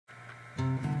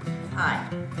Hi,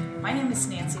 my name is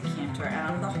Nancy Cantor and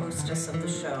I'm the hostess of the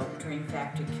show Dream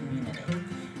Factory Community.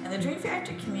 And the Dream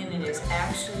Factory Community is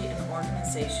actually an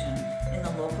organization in the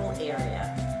local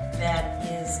area that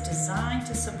is designed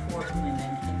to support women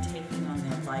in taking on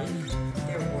their life,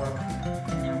 their work,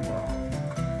 and their world.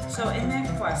 So in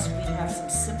that quest, we have some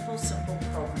simple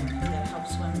programming that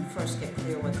helps women first get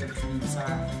clear what their dreams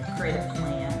are, create a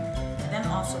plan, and then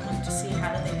also look to see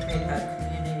how do they create a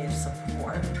community of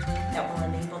support that will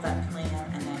enable that plan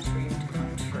and that dream to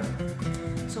come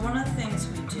true. So one of the things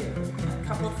we do, a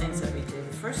couple of things that we do,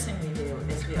 the first thing we do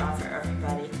is we offer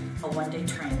everybody a one-day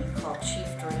training called Chief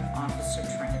Dream Officer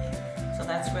Training. So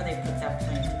that's where they put that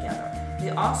plan together. We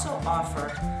also offer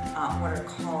what are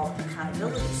called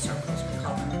accountability circles. We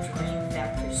call them Dream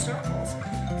Factory Circles.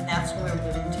 And that's where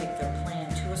women take their plan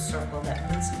to a circle that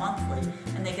meets monthly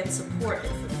and they get support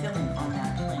in fulfilling on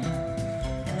that plan.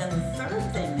 And then the third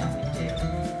thing that we do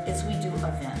is we do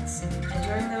events. And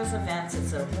during those events,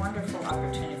 it's a wonderful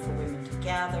opportunity for women to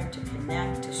gather, to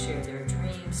connect, to share their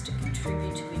dreams, to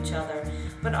contribute to each other,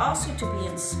 but also to be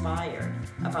inspired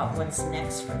about what's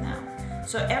next for them.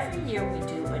 So every year we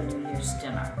do a New Year's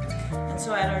dinner. And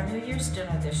so at our New Year's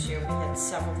dinner this year, we had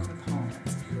several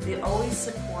components. We always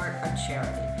support a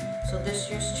charity. So this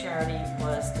year's charity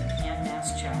was the Pan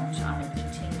Mass Challenge. I'm an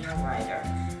 18-year rider.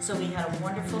 So we had a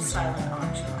wonderful silent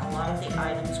auction. A lot of the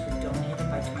items were donated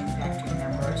by Dream Factory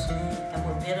members and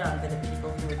were bid on by the people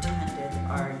who attended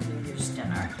our New Year's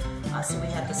dinner. So we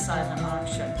had the silent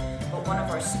auction. But one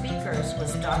of our speakers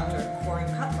was Dr. Corey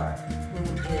Cutler, who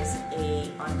is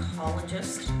an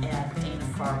oncologist at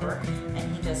Dana-Farber,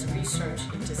 and he does research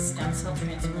into stem cell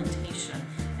transplantation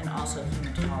and also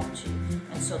hematology.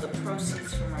 And so the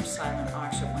proceeds from our silent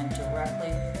auction went directly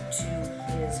to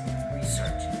his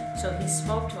research. So he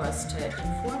spoke to us to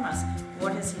inform us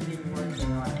what has he been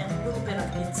working on and a little bit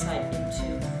of insight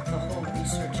into the whole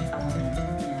research element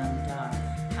and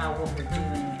how what we're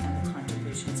doing and the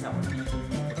contributions that we're making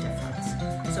make a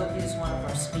difference. So he was one of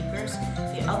our speakers.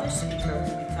 The other speaker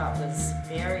who we thought was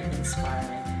very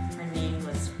inspiring, her name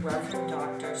was Reverend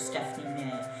Dr. Stephanie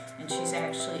May, and she's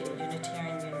actually a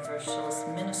Unitarian Universalist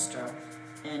minister,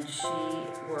 and she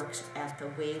works at the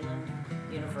Wayland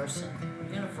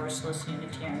Universalist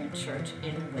Unitarian Church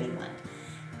in Wayland.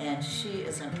 And she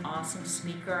is an awesome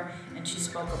speaker, and she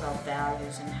spoke about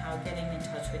values and how getting in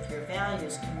touch with your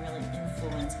values can really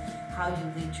influence how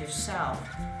you lead yourself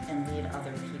and lead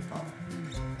other people.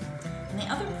 And the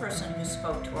other person who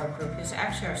spoke to our group is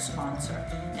actually our sponsor,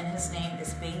 and his name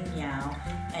is Bing Yao,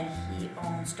 and he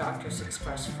owns Doctors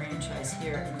Express franchise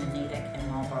here in the Natick and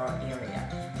Marlborough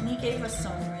area. And he gave us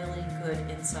some really good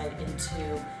insight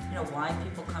into, why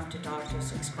people come to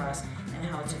Doctors Express and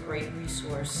how it's a great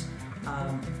resource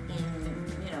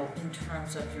in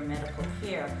terms of your medical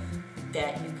care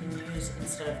that you can use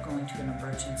instead of going to an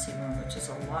emergency room, which is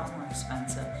a lot more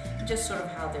expensive, and just sort of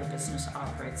how their business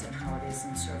operates and how it is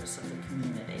in service of the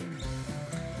community.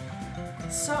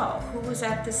 So, who was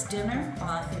at this dinner? Well,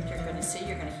 I think you're going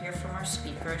to hear from our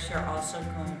speakers. You're also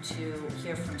going to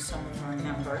hear from some of our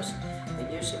members.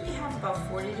 But usually we have about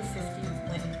 40 to 50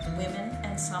 women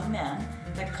and some men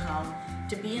that come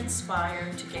to be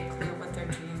inspired, to get clear what their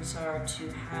dreams are, to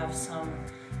have some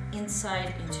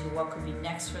insight into what could be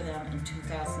next for them in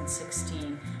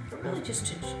 2016, but really just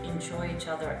to enjoy each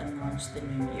other and launch the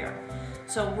new year.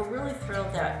 So we're really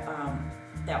thrilled that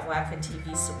that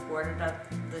WACA-TV supported us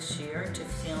this year to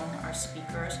film our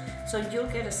speakers. So you'll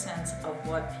get a sense of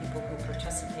what people who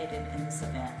participated in this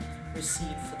event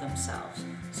received for themselves.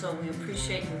 So we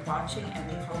appreciate you watching, and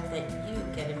we hope that you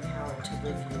get empowered to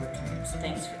live your dreams.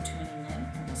 Thanks for tuning in,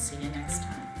 and we'll see you next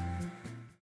time.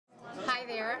 Hi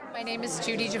there, my name is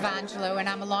Judy Giovangelo, and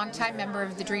I'm a longtime member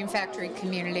of the Dream Factory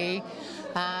community.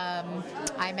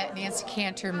 I met Nancy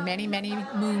Cantor many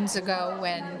moons ago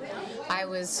when I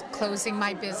was closing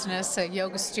my business, a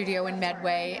yoga studio in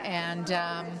Medway, and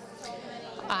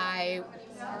I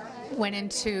went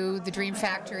into the Dream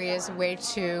Factory as a way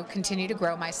to continue to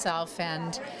grow myself.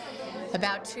 And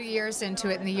about 2 years into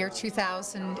it, in the year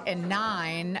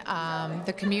 2009,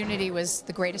 the community was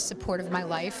the greatest support of my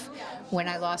life when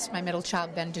I lost my middle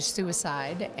child, Ben, to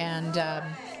suicide. And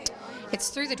it's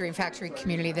through the Dream Factory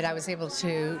community that I was able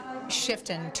to shift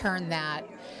and turn that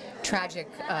tragic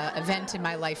event in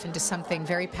my life into something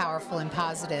very powerful and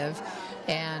positive.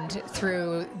 And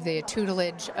through the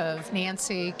tutelage of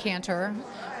Nancy Cantor,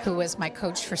 who was my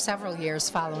coach for several years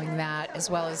following that, as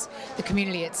well as the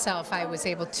community itself, I was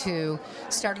able to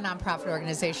start a nonprofit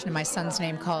organization in my son's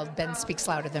name called Ben Speaks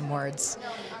Louder Than Words.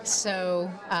 So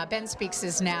Ben Speaks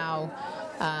is now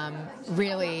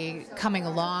really coming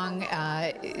along.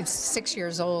 It's 6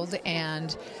 years old,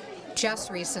 and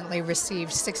just recently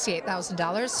received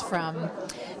 $68,000 from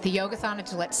the Yogathon at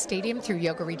Gillette Stadium through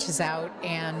Yoga Reaches Out,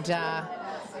 and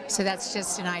so that's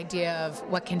just an idea of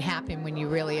what can happen when you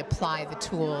really apply the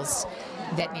tools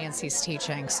that Nancy's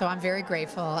teaching. So I'm very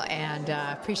grateful and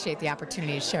appreciate the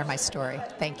opportunity to share my story.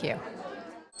 Thank you.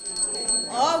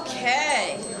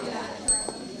 Okay.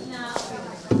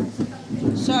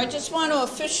 So I just want to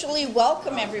officially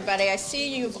welcome everybody. I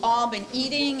see you've all been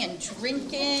eating and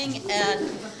drinking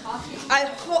and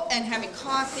having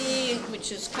coffee,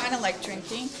 which is kind of like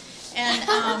drinking. And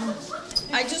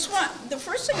the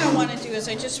first thing I want to do is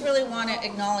I just really want to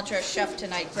acknowledge our chef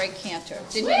tonight, Greg Cantor.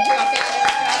 Did he do a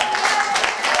fantastic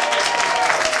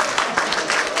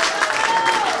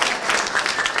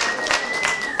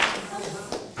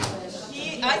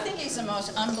I think he's the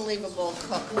most unbelievable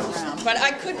cook around, but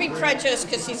I could be prejudiced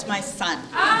because he's my son.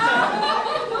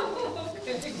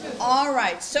 All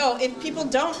right, so if people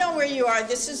don't know where you are,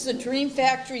 this is the Dream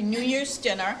Factory New Year's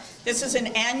Dinner. This is an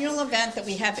annual event that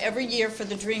we have every year for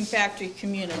the Dream Factory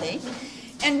community.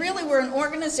 And really, we're an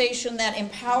organization that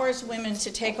empowers women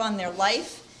to take on their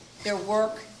life, their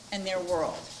work, and their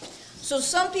world. So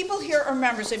some people here are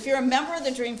members. If you're a member of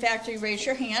the Dream Factory, raise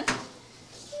your hand.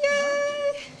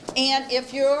 Yay! And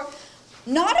if you're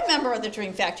not a member of the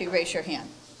Dream Factory, raise your hand.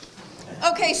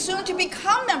 Okay, soon to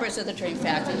become members of the Dream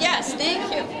Factory. Yes,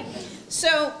 thank you.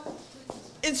 So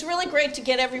it's really great to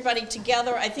get everybody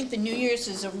together. I think the New Year's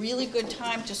is a really good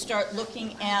time to start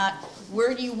looking at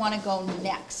where do you want to go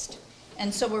next.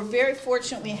 And so we're very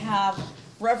fortunate we have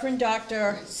Reverend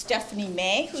Dr. Stephanie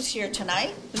May, who's here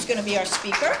tonight, who's going to be our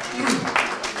speaker.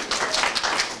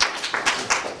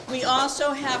 We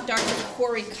also have Dr.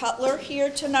 Corey Cutler here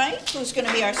tonight, who's going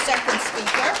to be our second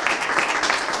speaker.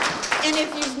 And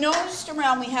if you've noticed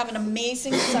around, we have an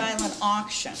amazing silent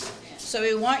auction. So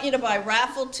we want you to buy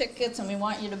raffle tickets and we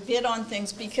want you to bid on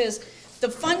things because the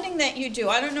funding that you do,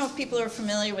 I don't know if people are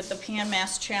familiar with the Pan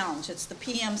Mass Challenge. It's the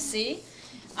PMC.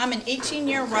 I'm an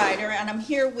 18-year rider and I'm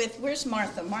here with, where's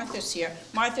Martha? Martha's here.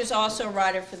 Martha's also a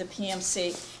rider for the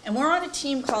PMC. And we're on a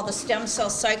team called the Stem Cell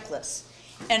Cyclists.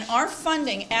 And our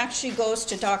funding actually goes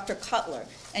to Dr. Cutler.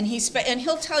 And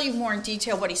he'll tell you more in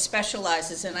detail what he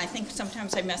specializes in. I think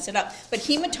sometimes I mess it up. But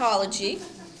hematology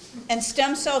and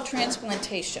stem cell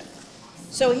transplantation.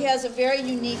 So he has a very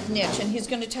unique niche, and he's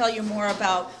going to tell you more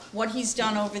about what he's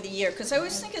done over the year. Because I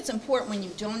always think it's important when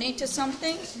you donate to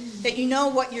something that you know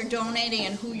what you're donating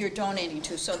and who you're donating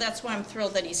to. So that's why I'm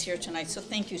thrilled that he's here tonight. So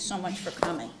thank you so much for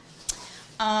coming.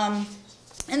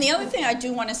 And the other thing I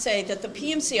do want to say that the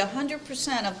PMC,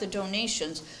 100% of the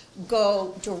donations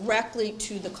go directly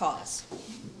to the cause.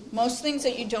 Most things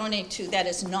that you donate to, that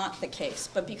is not the case.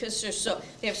 But because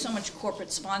they have so much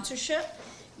corporate sponsorship,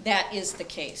 that is the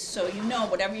case. So you know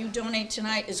whatever you donate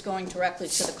tonight is going directly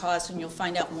to the cause, and you'll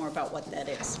find out more about what that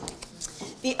is.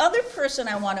 The other person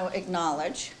I want to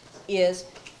acknowledge is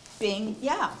Bing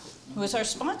Yao, who is our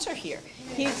sponsor here.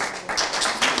 He's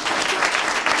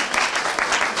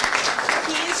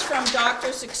from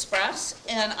Doctors Express,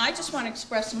 and I just want to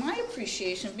express my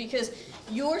appreciation because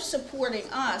your supporting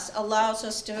us allows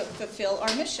us to fulfill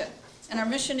our mission. And our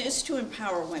mission is to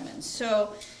empower women.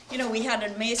 So, you know, we had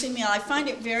an amazing meal. I find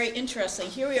it very interesting.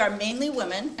 Here we are, mainly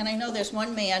women, and I know there's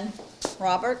one man,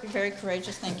 Robert, very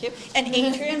courageous, thank you. And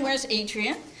Adrian, where's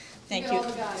Adrian? Thank you. All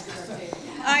the guys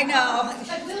I know.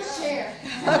 We'll share.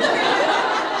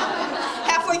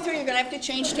 Halfway through, you're going to have to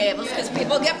change tables because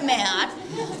people get mad.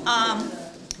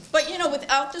 But you know,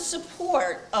 without the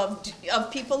support of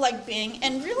people like Bing,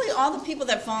 and really all the people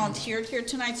that volunteered here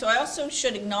tonight, so I also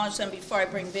should acknowledge them before I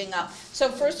bring Bing up. So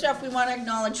first off, we want to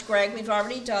acknowledge Greg. We've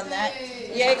already done that.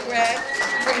 Yay, Greg.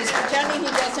 He's pretending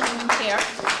he doesn't even care.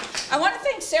 I want to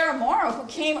thank Sarah Morrow, who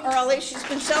came early. She's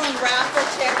been selling raffle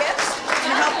tickets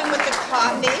and helping with the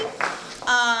coffee.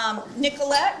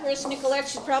 Nicolette, where's Nicolette?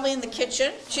 She's probably in the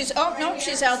kitchen. She's out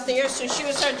there, so she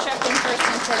was our check-in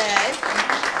person today.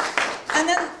 And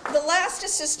then the last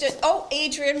assistant,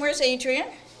 Adrian, where's Adrian?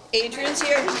 Adrian's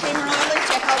here, he came early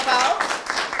to help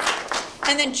out.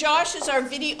 And then Josh is our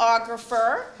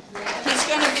videographer. He's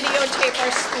going to videotape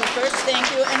our speakers, thank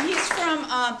you. And he's from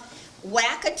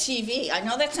WACA-TV. I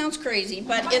know that sounds crazy,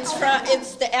 but it's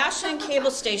the Ashland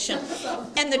cable station.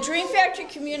 And the Dream Factory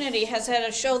community has had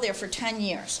a show there for 10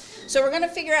 years. So we're going to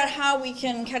figure out how we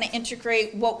can kind of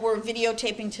integrate what we're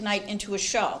videotaping tonight into a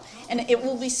show. And it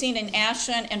will be seen in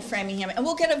Ashland and Framingham. And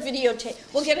we'll get a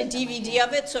DVD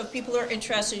of it, so if people are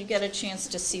interested, you get a chance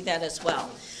to see that as well.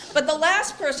 But the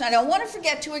last person I don't want to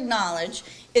forget to acknowledge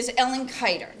is Ellen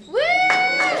Kiter. Woo!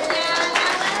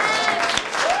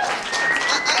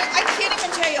 I can't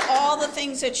even tell you all the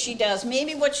things that she does.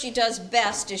 Maybe what she does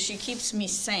best is she keeps me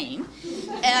sane.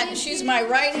 And she's my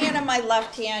right hand and my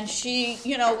left hand. She,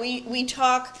 you know, we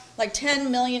talk like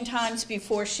 10 million times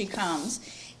before she comes.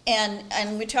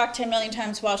 And we talk 10 million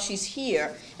times while she's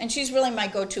here. And she's really my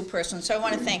go-to person. So I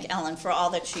want to thank Ellen for all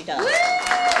that she does.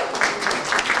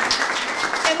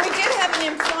 And we did have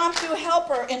an impromptu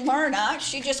helper in Myrna.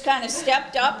 She just kind of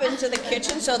stepped up into the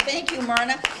kitchen, so thank you,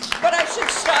 Myrna. But I should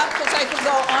stop because I could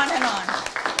go on and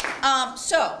on.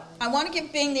 So I want to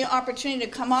give Bing the opportunity to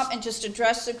come up and just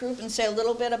address the group and say a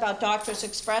little bit about Doctors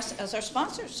Express as our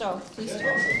sponsor. So please do. Awesome.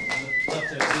 I'd love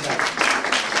to do that.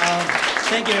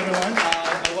 Thank you, everyone.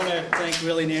 I want to thank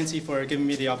really Nancy for giving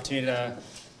me the opportunity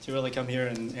to really come here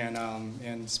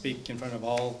and speak in front of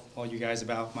all you guys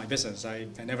about my business. I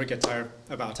never get tired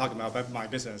about talking about my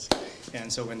business.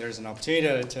 And so when there's an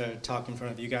opportunity to talk in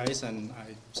front of you guys, and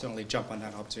I certainly jump on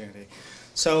that opportunity.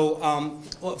 So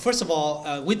well, first of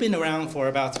all, we've been around for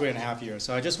about 3.5 years.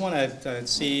 So I just want to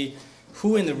see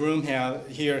who in the room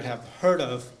here have heard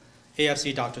of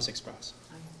AFC Doctors Express.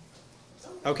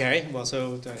 Okay, well,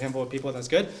 so a handful of people, that's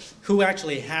good. Who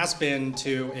actually has been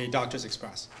to a Doctors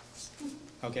Express?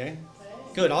 Okay,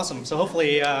 good, awesome. So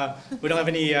hopefully we don't have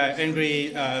any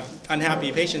angry,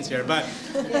 unhappy patients here. But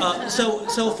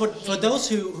so for those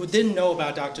who didn't know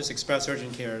about Doctors Express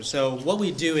Urgent Care, so what we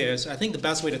do is, I think the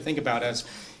best way to think about us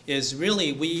is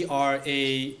really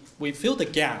we fill the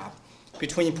gap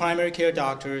between primary care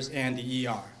doctors and the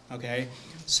ER. Okay,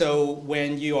 so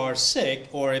when you are sick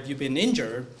or if you've been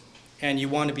injured and you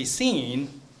want to be seen,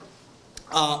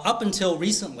 up until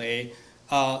recently.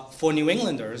 For New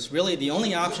Englanders, really the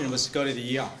only option was to go to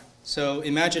the ER. So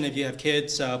imagine if you have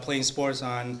kids playing sports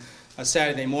on a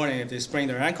Saturday morning, if they sprain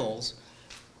their ankles,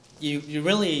 you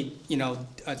really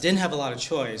didn't have a lot of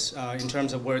choice in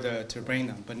terms of where to bring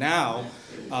them. But now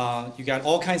you got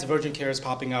all kinds of urgent cares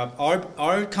popping up.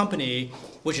 Our company,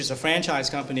 which is a franchise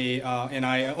company, and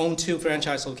I own 2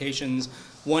 franchise locations,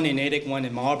 one in Natick, one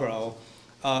in Marlborough,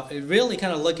 it really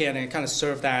kind of look at it and kind of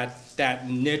serve that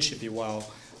niche, if you will.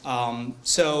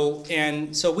 So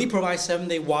we provide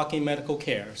 7-day walk-in medical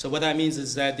care. So what that means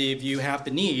is that if you have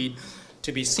the need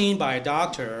to be seen by a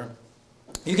doctor,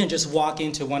 you can just walk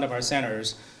into one of our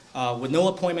centers with no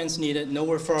appointments needed, no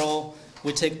referral.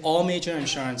 We take all major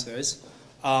insurances.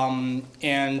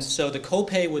 And so the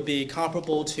copay would be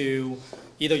comparable to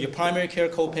either your primary care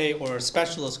copay or a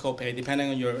specialist copay,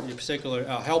 depending on your particular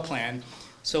health plan.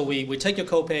 So we take your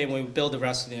copay and we bill the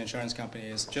rest of the insurance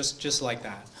companies, just like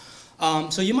that.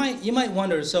 So you might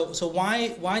wonder, so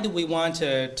why do we want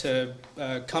to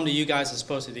come to you guys as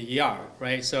opposed to the ER,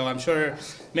 right? So I'm sure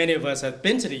many of us have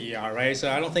been to the ER, right?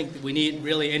 So I don't think we need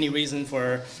really any reason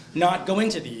for not going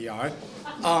to the ER.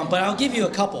 But I'll give you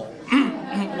a couple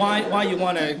why you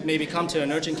want to maybe come to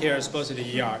an urgent care as opposed to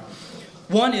the ER.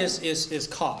 One is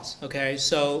cost, okay?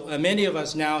 So many of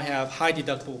us now have high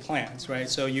deductible plans, right?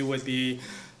 So you would be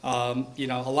a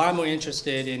lot more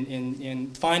interested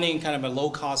in finding kind of a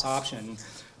low-cost option.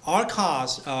 Our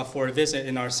cost for a visit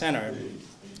in our center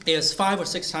is 5 or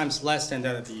 6 times less than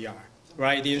that of the ER,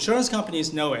 right? The insurance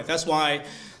companies know it. That's why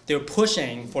they're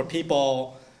pushing for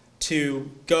people to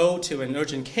go to an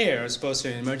urgent care as opposed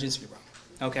to an emergency room,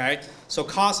 okay? So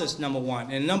cost is number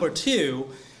one. And number two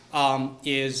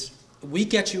is we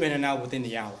get you in and out within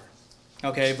the hour.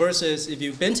 Okay, versus if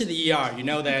you've been to the ER, you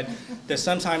know that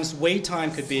sometimes wait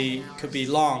time could be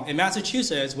long. In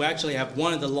Massachusetts, we actually have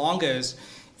one of the longest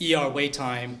ER wait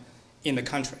time in the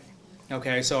country.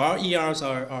 Okay, so our ERs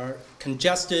are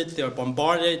congested, they're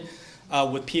bombarded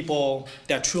with people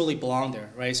that truly belong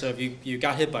there, right? So if you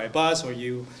got hit by a bus or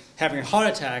you having a heart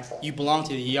attack, you belong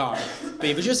to the ER. But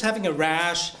if you're just having a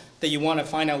rash that you want to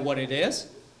find out what it is,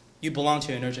 you belong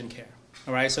to an urgent care.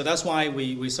 All right, so that's why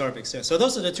we sort of exist. So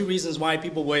those are the 2 reasons why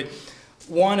people would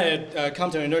want to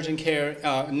come to an urgent care,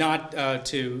 not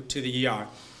to the ER.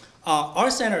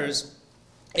 Our centers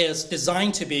is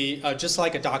designed to be just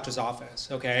like a doctor's office,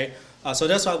 okay? So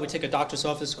that's why we take a doctor's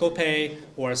office copay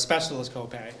or a specialist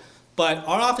copay. But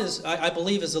our office, I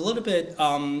believe, is a little bit,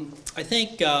 I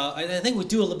think we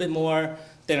do a little bit more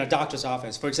than a doctor's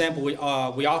office. For example, we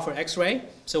offer x-ray.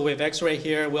 So we have x-ray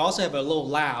here. We also have a little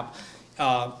lab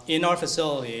in our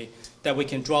facility that we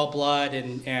can draw blood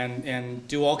and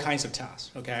do all kinds of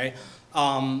tests, okay?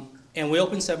 And we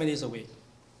open 7 days a week.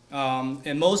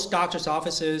 And most doctor's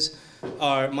offices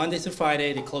are Monday through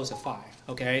Friday, they close at 5,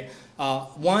 okay?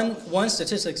 One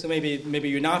statistic that maybe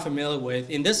you're not familiar with,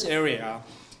 in this area,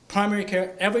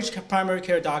 average primary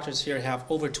care doctors here have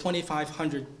over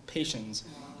 2,500 patients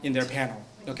in their panel,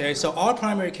 okay? So our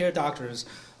primary care doctors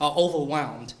are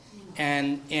overwhelmed.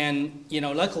 And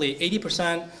luckily,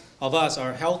 80% of us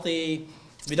are healthy.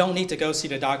 We don't need to go see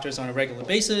the doctors on a regular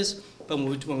basis, but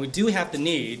when we do have the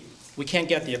need, we can't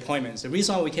get the appointments. The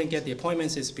reason why we can't get the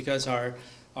appointments is because our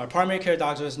primary care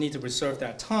doctors need to reserve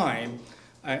that time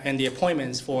and the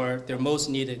appointments for their most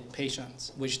needed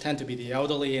patients, which tend to be the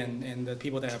elderly and the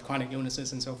people that have chronic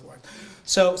illnesses and so forth.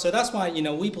 So that's why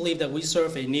we believe that we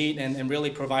serve a need and really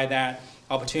provide that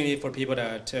opportunity for people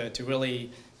to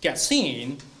really get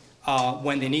seen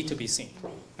when they need to be seen,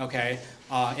 okay?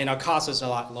 And our cost is a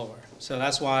lot lower. So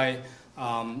that's why,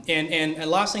 and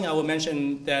last thing I will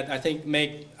mention that I think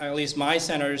make at least my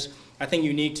centers, I think,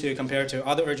 unique to compare to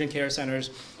other urgent care centers.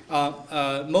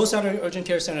 Most other urgent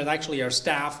care centers actually are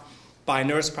staffed by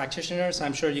nurse practitioners.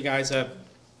 I'm sure you guys have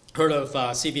heard of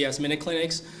CVS Minute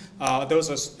Clinics.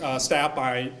 Those are staffed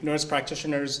by nurse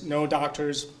practitioners, no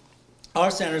doctors. Our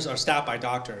centers are staffed by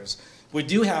doctors. We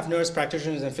do have nurse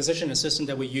practitioners and physician assistants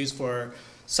that we use for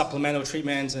supplemental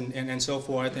treatments and so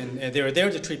forth, and they're there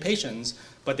to treat patients,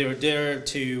 but they're there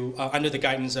to under the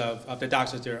guidance of the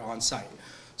doctors that are on site.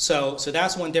 So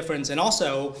that's one difference. And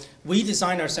also, we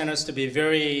design our centers to be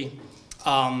very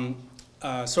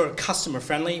sort of customer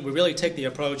friendly. We really take the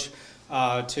approach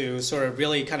to sort of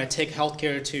really kind of take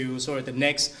healthcare to sort of the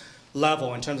next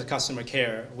level in terms of customer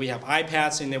care. We have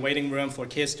iPads in the waiting room for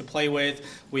kids to play with.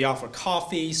 We offer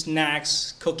coffee,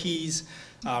 snacks, cookies,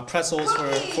 pretzels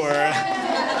for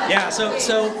yeah. So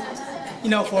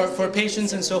for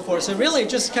patients and so forth. So really,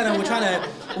 just kind of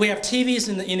we have TVs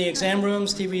in the exam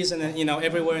rooms, TVs in the,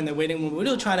 everywhere in the waiting room. We're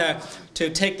really trying to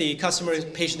take the customer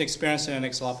patient experience to the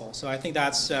next level. So I think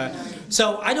that's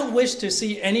so I don't wish to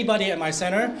see anybody at my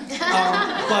center,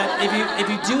 but if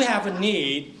you do have a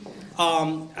need.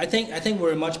 I think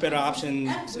we're a much better option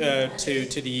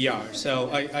to the ER.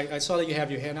 So I saw that you have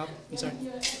your hand up. I'm sorry.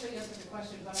 You actually answered the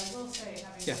question, but I will say,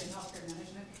 having been in healthcare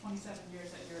management for 27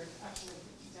 years, that you're actually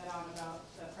dead on about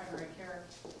the primary care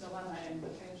dilemma and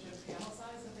the patient panel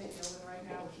size that they deal with right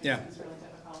now, which makes things really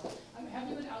difficult. Have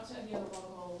you been out to any of the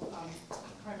local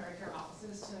primary care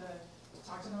offices to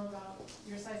talk to them about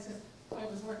your sites? Because I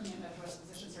was working in Midwest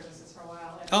Physician Services for a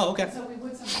while. And okay. So we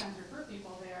would sometimes refer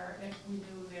people there if we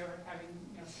knew they were having,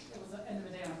 it was the end of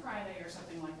the day on a Friday or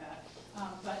something like that.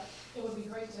 But it would be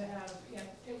great to have,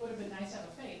 it would have been nice to have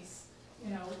a face,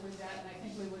 with that, and I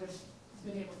think we would have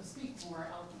been able to speak more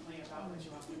eloquently about what you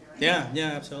want to do.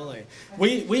 Yeah, absolutely.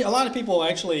 We a lot of people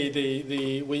actually,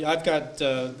 I've got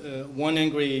one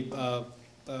angry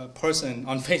person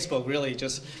on Facebook really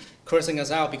just cursing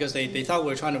us out because they thought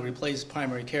we were trying to replace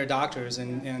primary care doctors,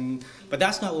 but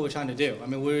that's not what we're trying to do. I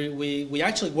mean, we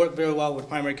actually work very well with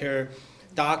primary care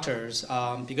doctors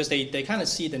because they kind of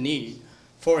see the need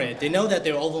for it. They know that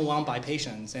they're overwhelmed by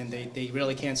patients and they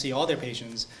really can't see all their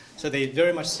patients, so they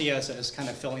very much see us as kind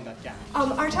of filling that gap.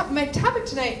 My topic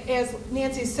tonight, as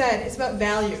Nancy said, is about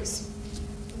values.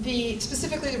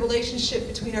 Specifically the relationship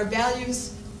between our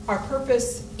values, our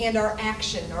purpose, and our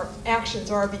actions,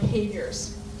 or our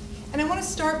behaviors. And I want to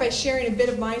start by sharing a bit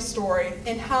of my story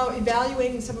and how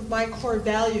evaluating some of my core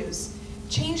values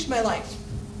changed my life.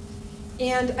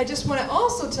 And I just want to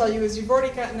also tell you, as you've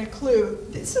already gotten a clue,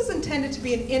 this is intended to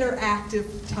be an interactive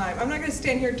time. I'm not going to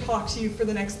stand here and talk to you for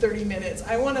the next 30 minutes.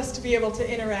 I want us to be able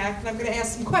to interact, and I'm going to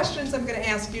ask some questions. I'm going to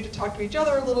ask you to talk to each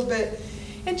other a little bit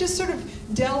and just sort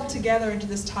of delve together into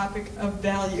this topic of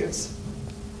values.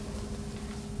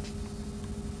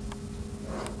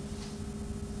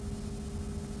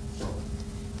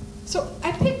 So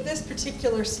I picked this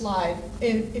particular slide,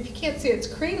 and if you can't see it, it's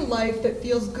create a life that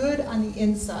feels good on the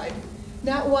inside,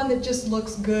 not one that just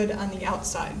looks good on the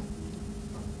outside.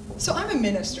 So I'm a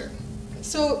minister.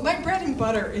 So my bread and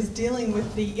butter is dealing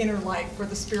with the inner life or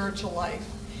the spiritual life.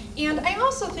 And I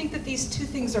also think that these two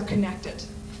things are connected,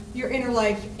 your inner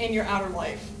life and your outer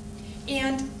life.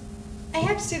 And I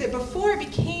have to say that before I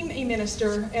became a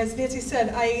minister, as Nancy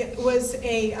said, I was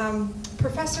a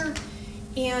professor.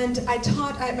 And I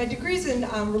taught, my degree's in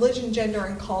religion, gender,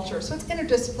 and culture. So it's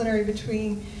interdisciplinary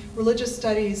between religious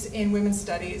studies and women's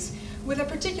studies with a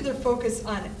particular focus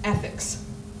on ethics.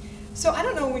 So I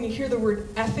don't know, when you hear the word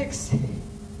ethics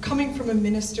coming from a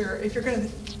minister, if you're going to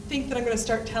think that I'm going to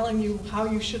start telling you how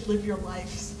you should live your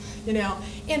lives,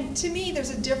 And to me,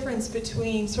 there's a difference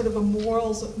between sort of a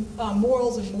morals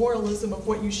and moralism of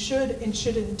what you should and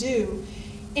shouldn't do,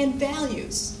 and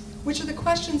values, which are the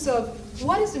questions of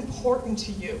what is important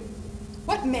to you,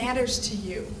 what matters to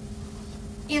you,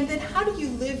 and then how do you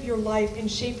live your life and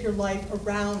shape your life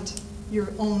around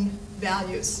your own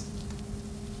values.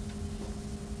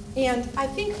 And I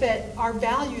think that our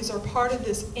values are part of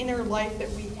this inner life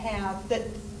that we have that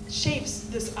shapes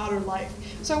this outer life.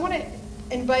 So I want to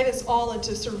invite us all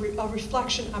into sort of a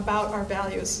reflection about our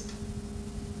values.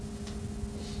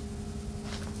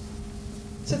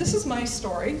 So this is my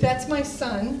story. That's my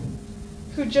son,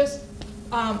 who just,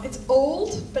 it's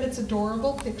old, but it's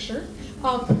adorable picture.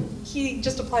 He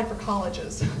just applied for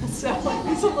colleges, so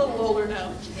he's a little older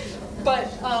now.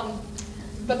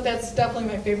 But that's definitely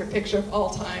my favorite picture of all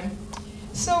time.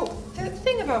 So the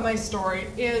thing about my story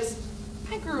is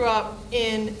I grew up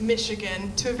in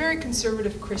Michigan to a very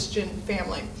conservative Christian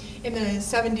family in the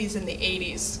 70s and the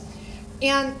 80s.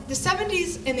 And the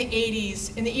 70s and the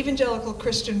 80s in the evangelical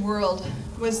Christian world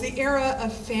was the era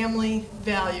of family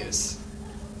values,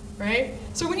 right?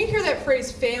 So when you hear that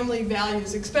phrase, family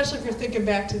values, especially if you're thinking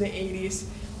back to the 80s,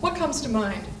 what comes to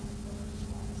mind?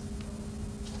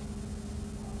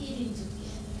 Eating together.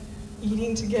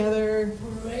 Eating together.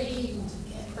 Praying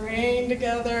together. Praying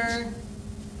together.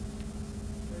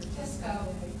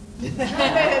 Disco. The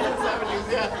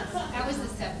 70s, yeah. That was the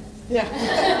 70s. Yeah.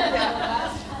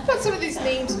 Yeah. But some of these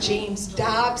names, James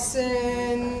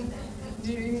Dobson,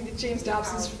 James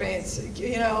Dobson's face,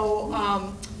 you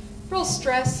know, real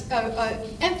stress,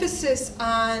 emphasis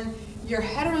on your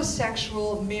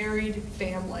heterosexual married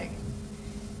family.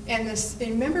 And this,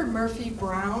 remember Murphy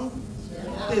Brown?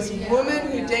 This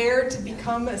woman who dared to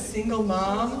become a single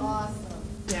mom? Awesome.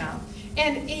 Yeah.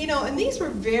 And, you know, and these were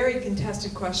very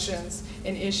contested questions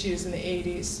and issues in the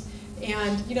 80s.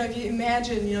 And, you know, if you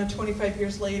imagine, you know, 25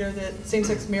 years later that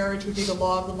same-sex marriage would be the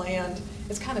law of the land,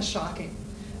 it's kind of shocking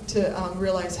to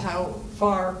realize how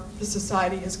far the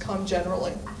society has come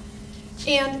generally.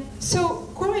 And so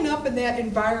growing up in that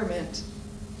environment,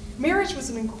 marriage was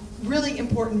a really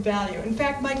important value. In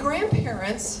fact, my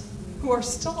grandparents, who are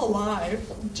still alive,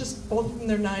 just both in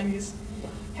their 90s,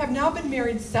 have now been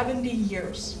married 70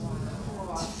 years.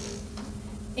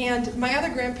 And my other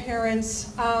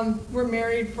grandparents were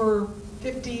married for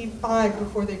 55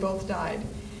 before they both died.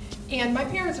 And my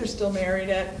parents are still married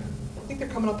at, I think they're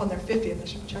coming up on their 50th, I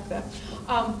should check that.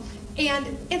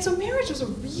 And so marriage was a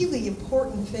really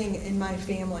important thing in my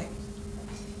family.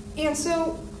 And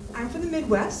so I'm from the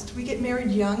Midwest. We get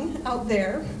married young out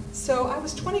there. So I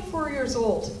was 24 years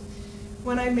old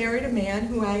when I married a man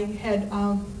who I had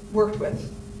worked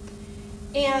with.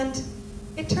 And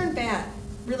it turned bad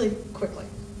really quickly,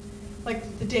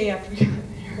 like the day after we got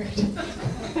married.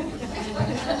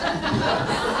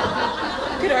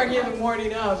 Could argue the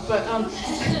morning of, but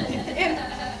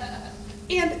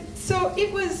and so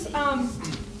it was,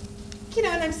 you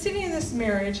know, and I'm sitting in this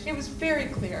marriage. It was very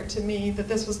clear to me that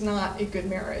this was not a good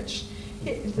marriage.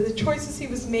 The choices he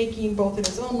was making, both in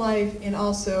his own life and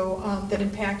also that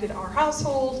impacted our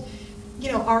household,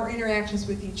 you know, our interactions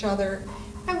with each other,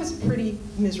 I was pretty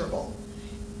miserable.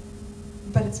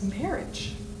 But it's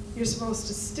marriage. You're supposed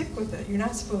to stick with it. You're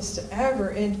not supposed to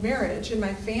ever end marriage. In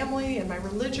my family and my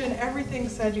religion, everything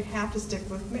said you have to stick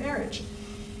with marriage.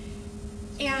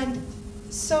 And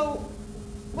so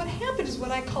what happened is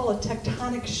what I call a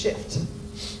tectonic shift,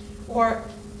 or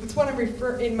it's what I'm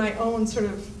referring in my own sort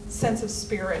of sense of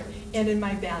spirit and in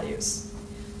my values.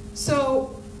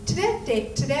 So to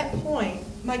that point,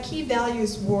 my key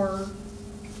values were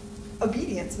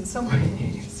obedience in some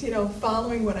ways, you know,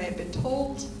 following what I had been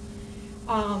told,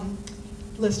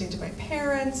 listening to my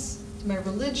parents, to my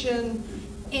religion,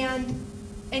 and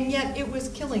yet it was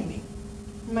killing me,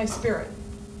 my spirit.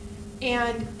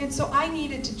 And so I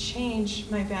needed to change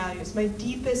my values, my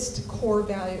deepest core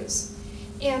values.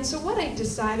 And so what I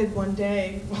decided one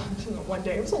day, well, one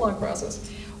day, it was a long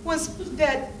process, was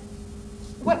that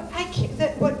what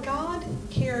God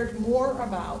cared more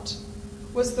about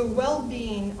was the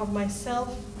well-being of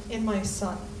myself and my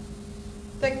son.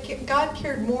 That God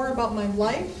cared more about my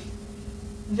life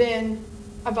than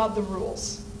about the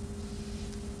rules.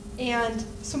 And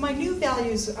so my new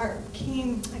values I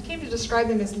came to describe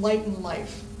them as light and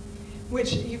life,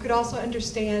 which you could also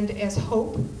understand as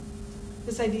hope,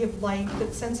 this idea of light,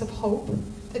 that sense of hope,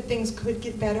 that things could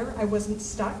get better, I wasn't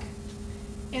stuck,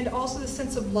 and also the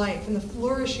sense of life and the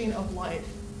flourishing of life,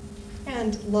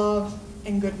 and love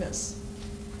and goodness.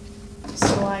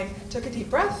 So I took a deep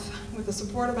breath. With the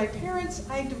support of my parents,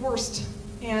 I divorced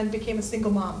and became a single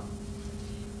mom.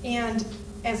 And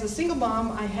as a single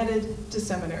mom, I headed to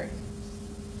seminary.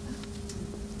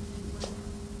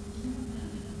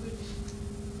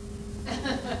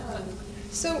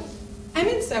 So I'm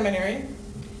in seminary,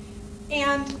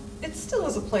 and it still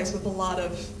is a place with a lot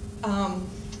of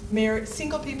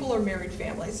single people or married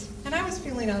families. And I was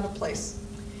feeling out of place.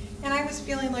 And I was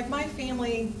feeling like my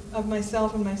family of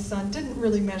myself and my son didn't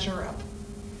really measure up.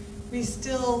 We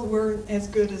still weren't as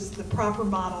good as the proper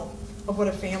model of what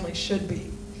a family should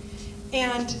be.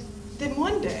 And then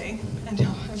one day, and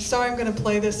I'm sorry I'm going to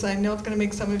play this, I know it's going to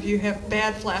make some of you have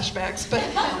bad flashbacks, but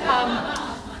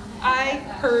I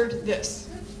heard this.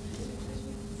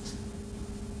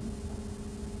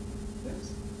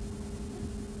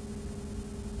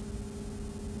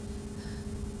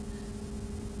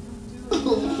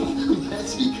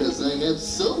 have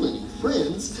so many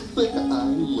friends that I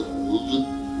love.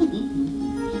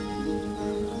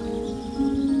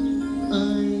 I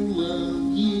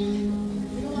love you,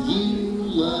 you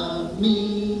love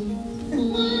me,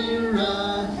 we're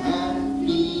a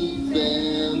happy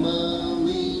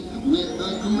family with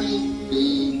a great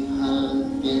big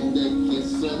hug and a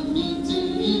kiss from me to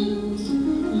you.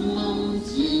 Won't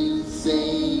you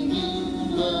say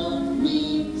you love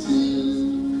me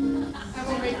too? I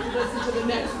will make you listen to the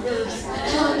next verse.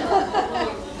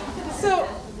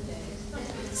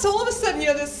 So all of a sudden,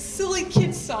 this silly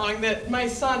kid song that my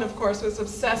son, of course, was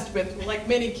obsessed with, like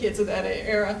many kids of that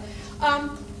era,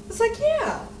 it's like,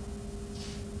 yeah,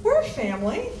 we're a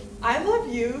family. I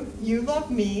love you, you love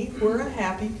me, we're a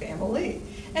happy family.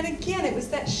 And again, it was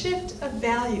that shift of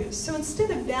values. So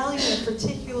instead of valuing a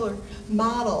particular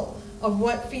model of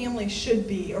what family should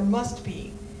be or must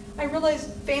be, I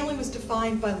realized family was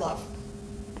defined by love.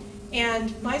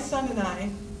 And my son and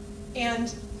I,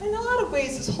 and in a lot of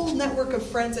ways, this whole network of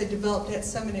friends I developed at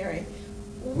seminary,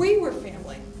 we were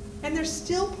family. And they're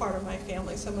still part of my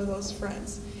family, some of those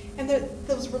friends. And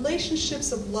those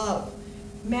relationships of love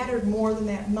mattered more than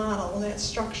that model and that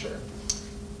structure.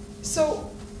 So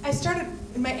I started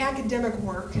in my academic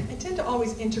work. I tend to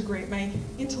always integrate my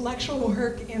intellectual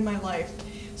work in my life.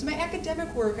 So my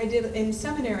academic work I did in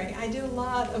seminary, I did a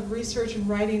lot of research and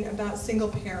writing about single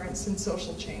parents and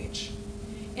social change.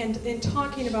 And in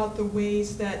talking about the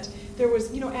ways that there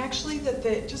was, actually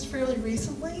that just fairly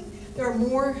recently, there are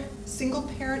more single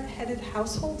parent headed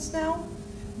households now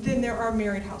than there are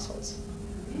married households.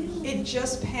 It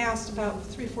just passed about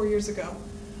 3-4 years ago.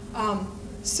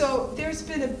 So there's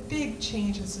been a big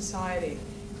change in society.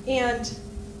 And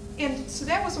so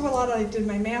that was what I did in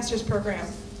my master's program.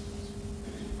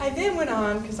 I then went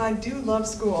on, because I do love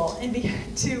school, and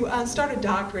to start a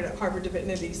doctorate at Harvard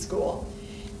Divinity School.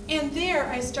 And there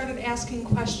I started asking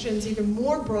questions even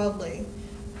more broadly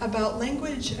about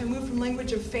language. I moved from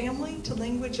language of family to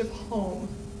language of home.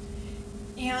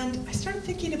 And I started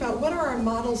thinking about what are our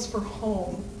models for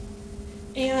home.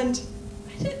 And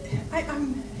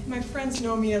my friends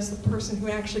know me as the person who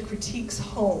actually critiques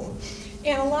home.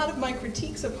 And a lot of my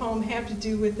critiques of home have to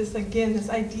do with this, again, this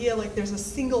idea like there's a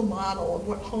single model of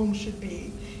what home should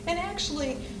be. And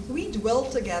actually, we dwell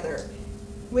together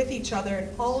with each other in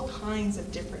all kinds of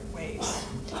different ways.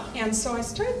 And so I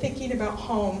started thinking about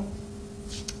home,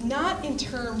 not in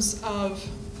terms of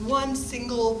one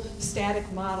single static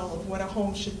model of what a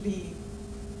home should be,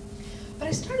 but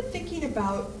I started thinking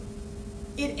about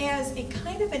it as a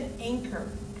kind of an anchor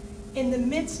in the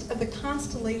midst of the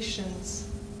constellations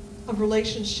of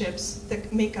relationships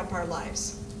that make up our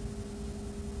lives.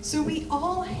 So we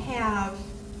all have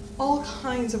all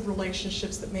kinds of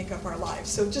relationships that make up our lives.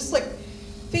 So just like,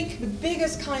 think the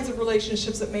biggest kinds of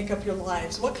relationships that make up your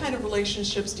lives. What kind of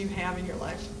relationships do you have in your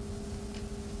life?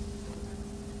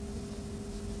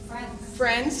 Friends.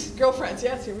 Friends, girlfriends,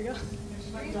 yes, here we go.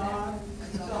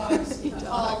 Dogs.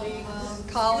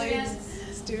 Colleagues,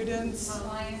 students,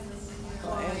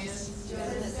 Clients.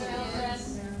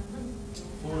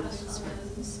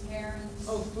 Parents.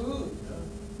 Oh, food.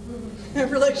 a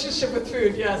relationship with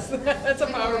food, yes, that's a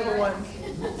powerful one.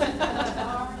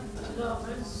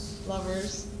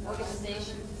 Lovers,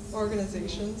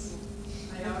 organizations.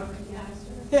 Yeah,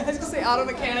 I was gonna say auto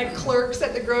mechanic, clerks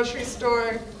at the grocery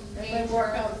store.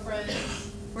 Workout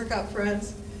friends. Workout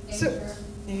friends.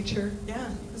 Nature, yeah,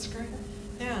 that's great.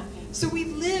 Yeah. So we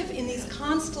live in these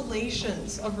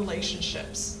constellations of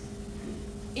relationships.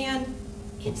 And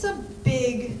it's a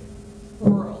big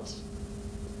world.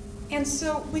 And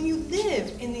so when you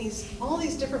live in all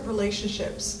these different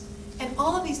relationships and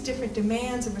all of these different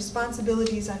demands and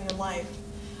responsibilities on your life,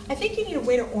 I think you need a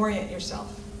way to orient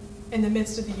yourself in the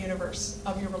midst of the universe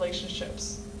of your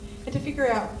relationships and to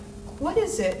figure out what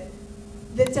is it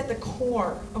that's at the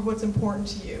core of what's important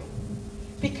to you.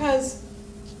 Because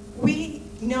we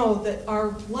know that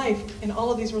our life in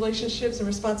all of these relationships and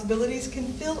responsibilities can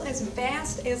feel as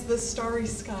vast as the starry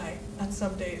sky on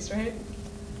some days, right?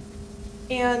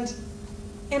 And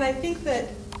I think that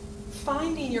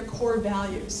finding your core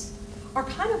values are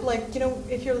kind of like,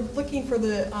 if you're looking for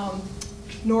the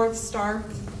North Star,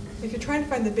 if you're trying to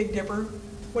find the Big Dipper,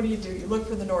 what do? You look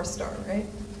for the North Star, right?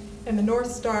 And the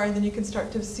North Star, and then you can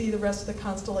start to see the rest of the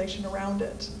constellation around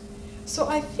it. So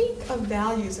I think of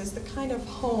values as the kind of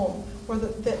home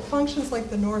that functions like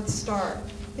the North Star,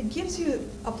 that gives you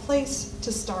a place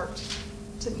to start,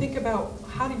 to think about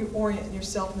how do you orient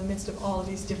yourself in the midst of all of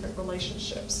these different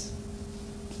relationships.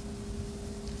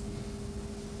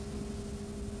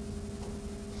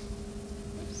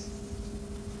 Oops.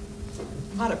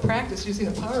 A lot of practice using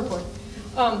a PowerPoint.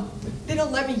 They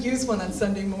don't let me use one on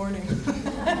Sunday morning. It's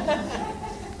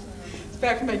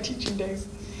back in my teaching days.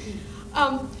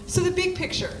 So the big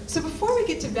picture. So before we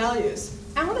get to values,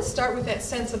 I want to start with that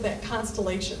sense of that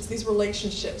constellations, these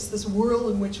relationships, this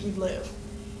world in which we live.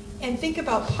 And think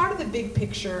about part of the big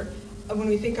picture when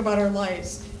we think about our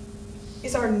lives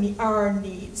is our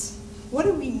needs. What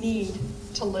do we need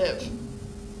to live?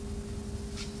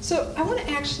 So I want to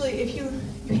actually, if you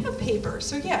have paper,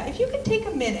 so yeah, if you could take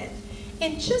a minute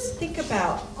and just think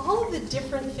about all of the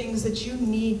different things that you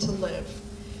need to live,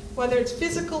 whether it's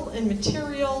physical and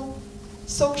material,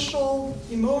 social,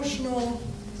 emotional,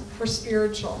 or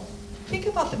spiritual. Think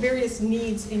about the various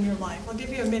needs in your life. I'll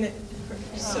give you a minute.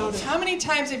 So how many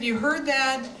times have you heard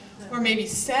that or maybe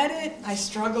said it? I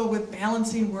struggle with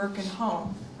balancing work and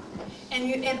home.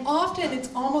 And often it's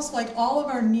almost like all of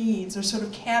our needs are sort of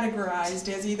categorized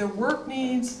as either work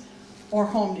needs or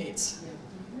home needs.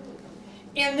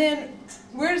 And then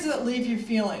where does it leave you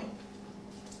feeling?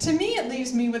 To me, it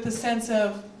leaves me with a sense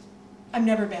of I'm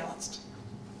never balanced.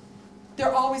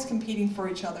 They're always competing for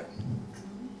each other.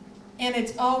 And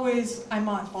it's always, I'm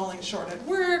not falling short at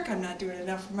work, I'm not doing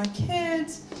enough for my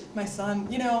kids, my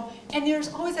son, you know, and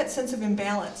there's always that sense of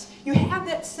imbalance. You have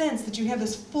that sense that you have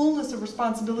this fullness of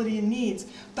responsibility and needs,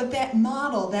 but that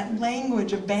model, that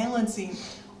language of balancing,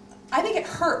 I think it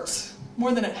hurts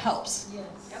more than it helps. Yes.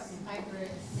 Yep. I agree.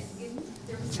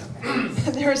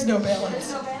 There is no balance.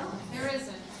 There's no balance. There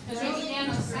isn't. There's maybe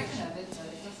nanosecond of it, but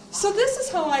it doesn't. So this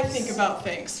is how I think about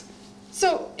things.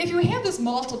 So if you have this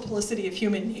multiplicity of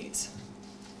human needs,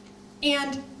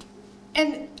 and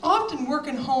often work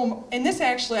and home, and this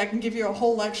actually, I can give you a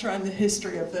whole lecture on the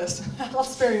history of this. I'll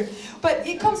spare you. But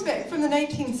it comes back from the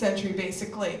 19th century,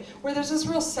 basically, where there's this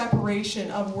real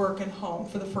separation of work and home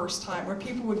for the first time, where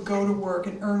people would go to work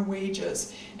and earn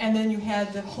wages, and then you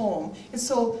had the home. And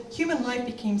so human life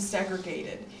became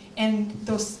segregated, and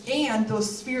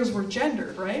those spheres were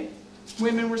gendered, right?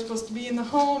 Women were supposed to be in the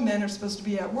home, men are supposed to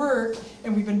be at work,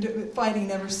 and we've been fighting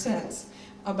ever since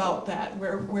about that,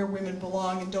 where women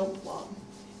belong and don't belong.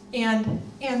 And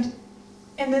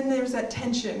then there's that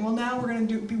tension. Well, now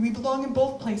we belong in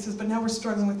both places, but now we're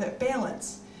struggling with that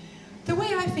balance. The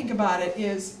way I think about it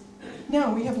is,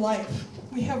 no, we have life.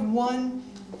 We have one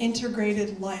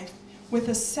integrated life with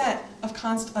a set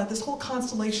of this whole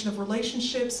constellation of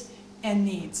relationships and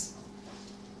needs.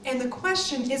 And the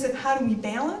question isn't how do we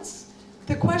balance?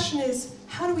 The question is,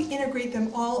 how do we integrate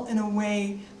them all in a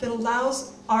way that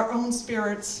allows our own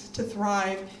spirits to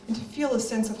thrive and to feel a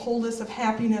sense of wholeness, of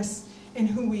happiness in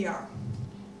who we are?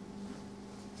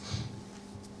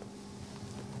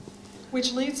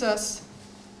 Which leads us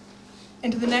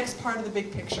into the next part of the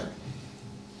big picture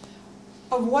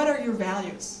of what are your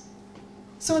values?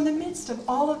 So in the midst of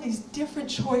all of these different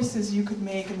choices you could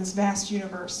make in this vast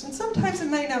universe, and sometimes it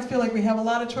might not feel like we have a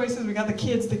lot of choices, we got the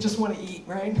kids that just want to eat,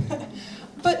 right?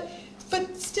 But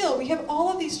still, we have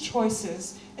all of these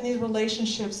choices and these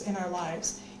relationships in our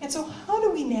lives. And so how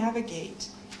do we navigate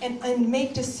and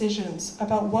make decisions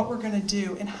about what we're going to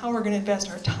do and how we're going to invest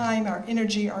our time, our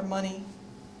energy, our money?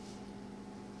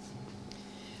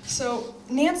 So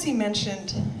Nancy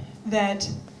mentioned that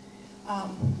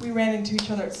we ran into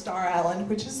each other at Star Island,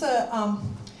 which is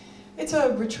it's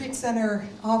a retreat center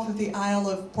off of the Isle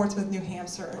of Portsmouth, New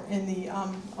Hampshire, in the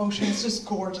ocean. It's just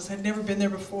gorgeous. I'd never been there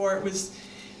before. It was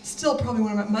still probably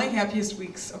one of my happiest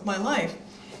weeks of my life.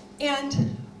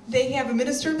 And they have a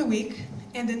minister of the week,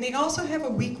 and then they also have a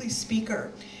weekly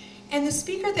speaker. And the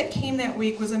speaker that came that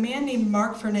week was a man named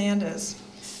Mark Fernandez,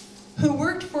 who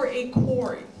worked for a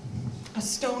quarry, a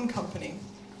stone company.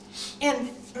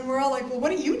 And we're all like, well,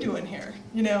 what are you doing here?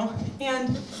 You know?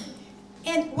 And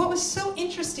what was so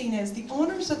interesting is the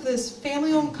owners of this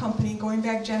family-owned company, going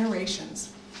back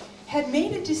generations, had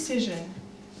made a decision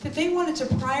that they wanted to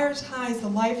prioritize the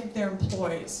life of their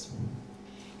employees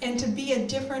and to be a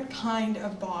different kind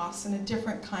of boss and a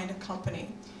different kind of company.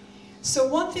 So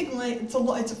one thing,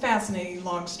 it's a fascinating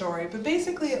long story, but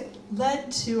basically it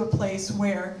led to a place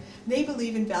where they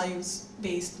believe in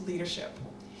values-based leadership.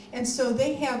 And so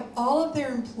they have all of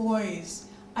their employees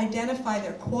identify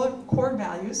their core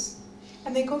values,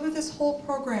 and they go through this whole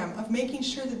program of making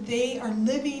sure that they are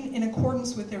living in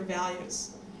accordance with their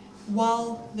values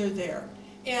while they're there.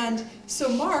 And so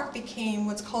Mark became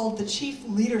what's called the Chief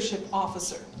Leadership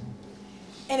Officer.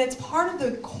 And it's part of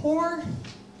the core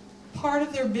part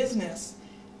of their business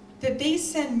that they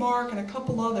send Mark and a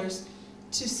couple others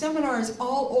to seminars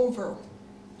all over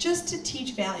just to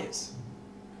teach values.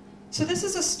 So this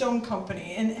is a stone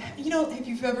company, and you know, if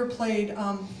you've ever played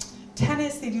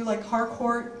tennis, they do like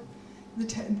hardcourt,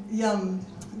 the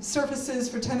surfaces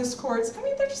for tennis courts. I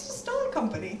mean, they're just a stone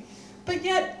company. But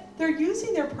yet, they're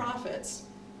using their profits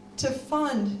to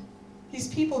fund these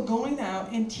people going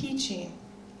out and teaching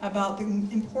about the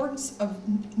importance of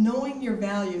knowing your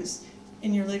values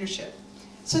in your leadership.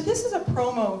 So this is a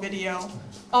promo video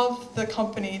of the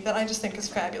company that I just think is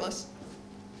fabulous.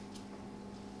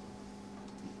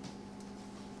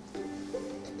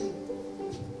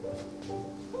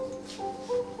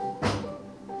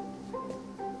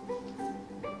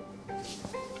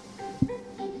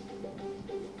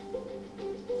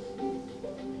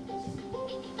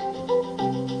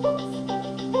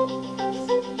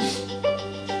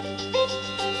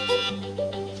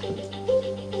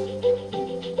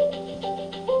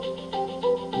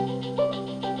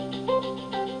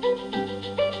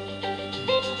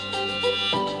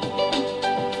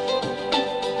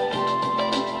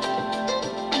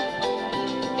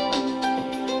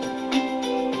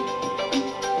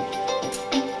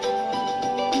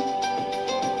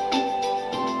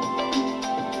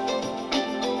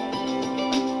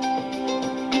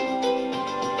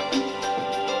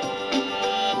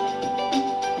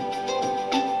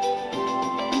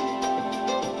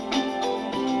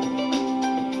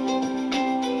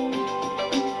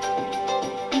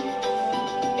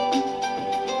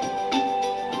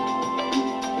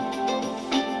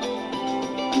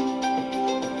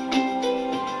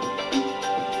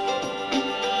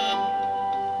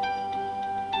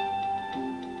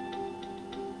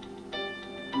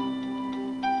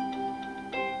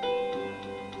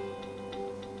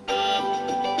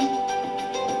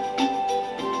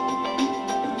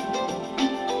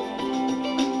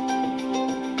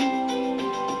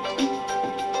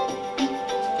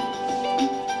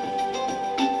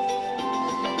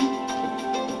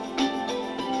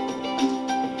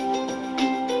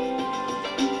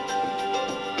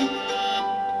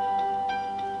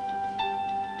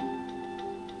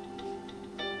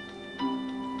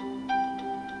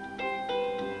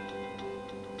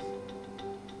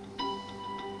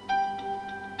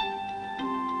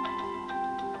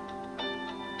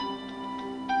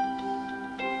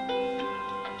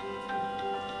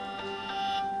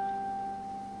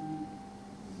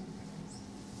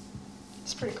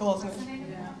 It's pretty cool, isn't it?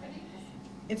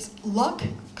 It's Luck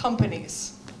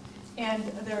Companies, and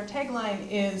their tagline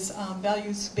is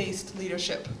values-based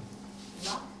leadership.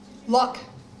 Luck? Luck,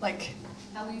 like,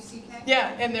 L-U-C-K?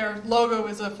 yeah, and their logo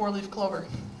is a 4-leaf clover.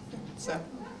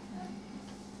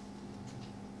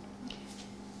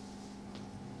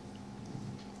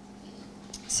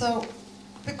 So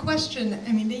the question,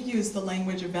 I mean, they use the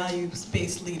language of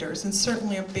values-based leaders, and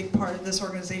certainly a big part of this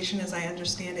organization, as I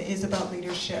understand it, is about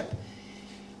leadership.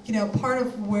 You know, part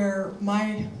of where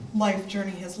my life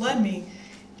journey has led me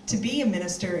to be a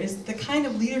minister is the kind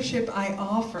of leadership I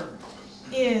offer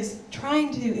is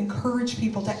trying to encourage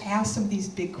people to ask some of these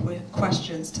big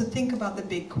questions, to think about the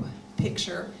big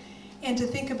picture, and to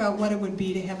think about what it would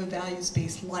be to have a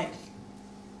values-based life.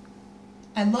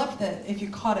 I love that, if you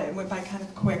caught it, it went by kind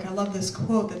of quick. I love this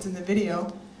quote that's in the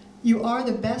video. You are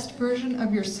the best version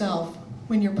of yourself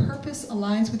when your purpose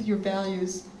aligns with your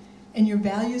values and your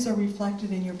values are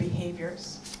reflected in your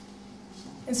behaviors.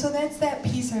 And so that's that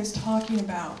piece I was talking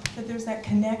about, that there's that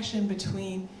connection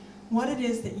between what it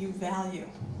is that you value,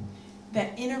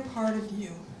 that inner part of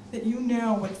you, that you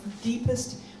know what's the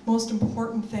deepest, most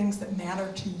important things that matter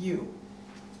to you.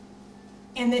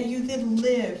 And that you then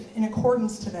live in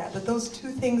accordance to that, that those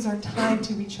two things are tied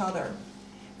to each other.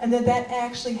 And that that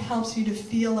actually helps you to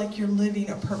feel like you're living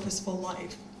a purposeful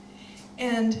life.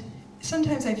 And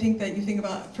sometimes I think that you think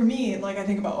about, for me, like I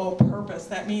think about, oh, purpose.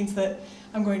 That means that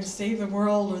I'm going to save the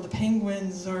world or the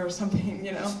penguins or something,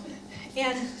 you know.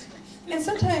 And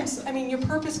sometimes, I mean, your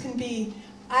purpose can be,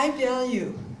 I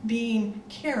value being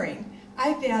caring.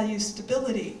 I value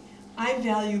stability. I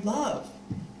value love.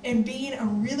 And being a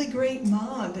really great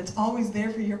mom that's always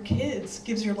there for your kids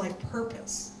gives your life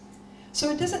purpose. So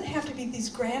it doesn't have to be these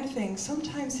grand things.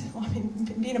 Sometimes, well, I mean,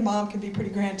 being a mom can be pretty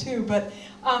grand too, but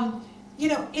you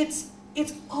know, it's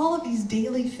all of these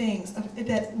daily things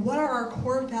that what are our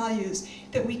core values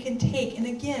that we can take. And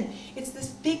again, it's this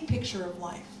big picture of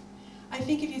life. I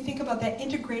think if you think about that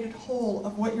integrated whole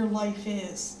of what your life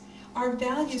is, our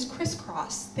values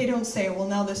crisscross. They don't say, well,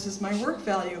 now this is my work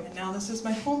value, and now this is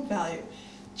my home value.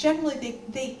 Generally,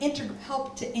 they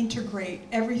help to integrate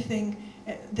everything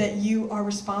that you are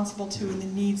responsible to and the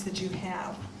needs that you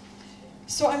have.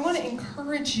 So I want to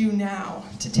encourage you now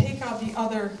to take out the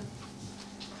other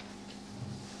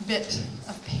bit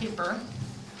of paper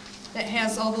that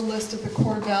has all the list of the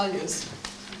core values.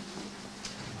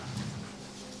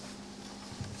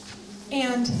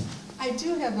 And I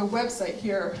do have a website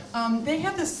here. They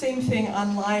have the same thing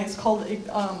online. It's called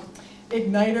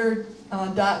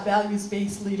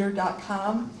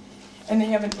igniter.valuesbasedleader.com, and they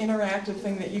have an interactive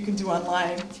thing that you can do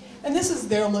online. And this is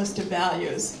their list of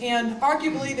values. And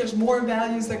arguably, there's more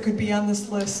values that could be on this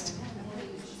list.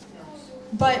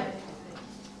 But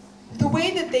the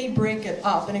way that they break it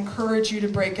up and encourage you to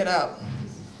break it up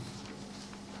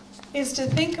is to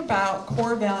think about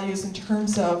core values in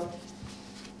terms of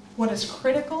what is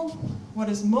critical, what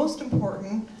is most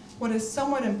important, what is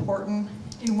somewhat important,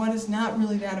 and what is not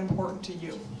really that important to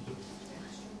you.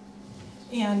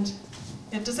 And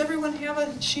does everyone have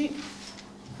a sheet?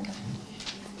 Okay.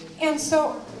 And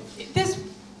so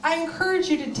I encourage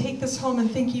you to take this home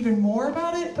and think even more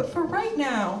about it, but for right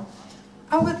now,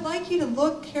 I would like you to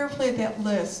look carefully at that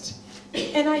list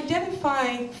and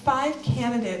identify 5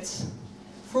 candidates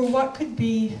for what could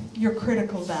be your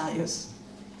critical values.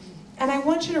 And I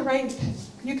want you to write,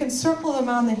 you can circle them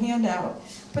on the handout,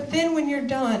 but then when you're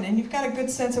done and you've got a good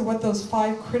sense of what those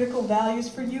 5 critical values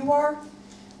for you are,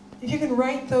 if you can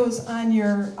write those on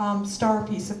your star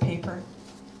piece of paper.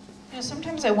 You know,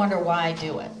 sometimes I wonder why I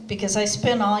do it, because I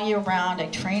spend all year round, I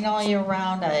train all year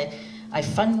round, I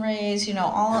fundraise, you know,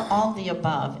 all the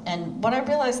above. And what I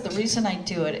realize the reason I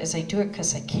do it is I do it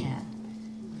because I can.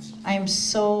 I am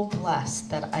so blessed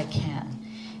that I can.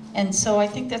 And so I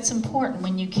think that's important.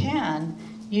 When you can,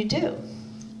 you do.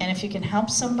 And if you can help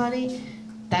somebody,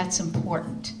 that's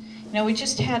important. You know, we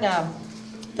just had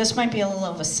this might be a little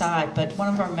of a side, but one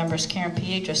of our members, Karen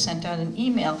Piedra, sent out an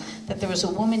email that there was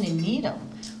a woman in Needham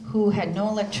who had no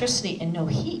electricity and no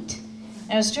heat.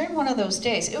 And it was during one of those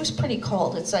days. It was pretty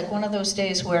cold. It's like one of those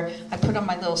days where I put on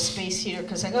my little space heater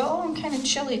because I go, oh, I'm kind of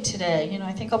chilly today. You know,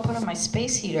 I think I'll put on my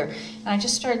space heater. And I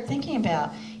just started thinking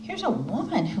about, here's a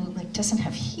woman who like doesn't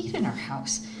have heat in her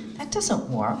house. That doesn't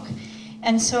work.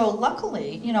 And so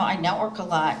luckily, you know, I network a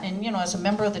lot. And, you know, as a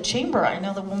member of the chamber, I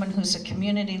know the woman who's a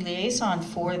community liaison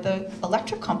for the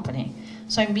electric company.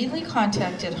 So I immediately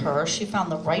contacted her. She found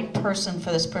the right person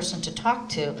for this person to talk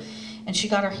to. And she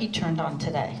got her heat turned on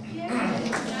today.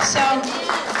 So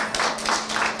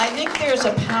I think there's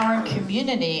a power in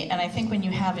community, and I think when you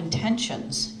have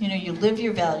intentions, you know, you live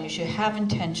your values, you have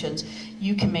intentions,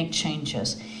 you can make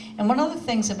changes. And one of the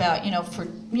things about, you know, for,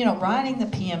 you know, riding the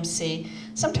PMC,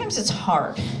 sometimes it's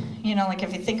hard. You know, like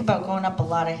if you think about going up a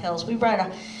lot of hills, we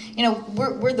ride you know,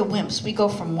 we're the wimps. We go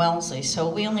from Wellesley, so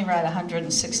we only ride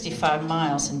 165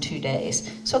 miles in 2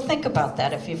 days. So think about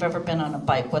that if you've ever been on a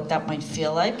bike, what that might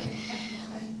feel like.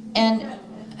 And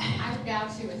I've got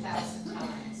to 1,000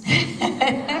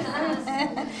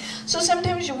 times. So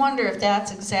sometimes you wonder if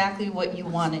that's exactly what you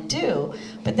want to do,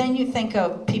 but then you think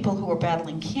of people who are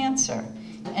battling cancer,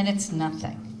 and it's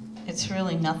nothing. It's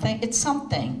really nothing. It's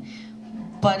something,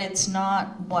 but it's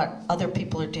not what other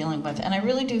people are dealing with. And I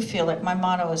really do feel like my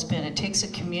motto has been, it takes a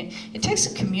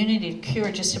community to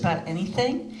cure just about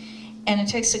anything, and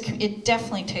it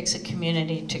definitely takes a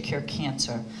community to cure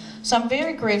cancer. So I'm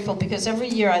very grateful because every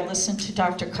year I listen to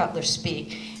Dr. Cutler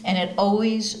speak, and it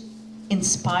always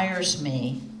inspires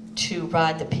me to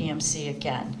ride the PMC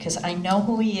again, because I know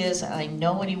who he is, and I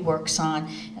know what he works on,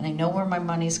 and I know where my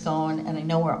money's going, and I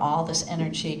know where all this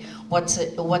energy, what's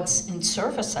in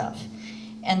service of.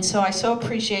 And so I so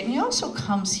appreciate, and he also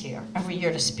comes here every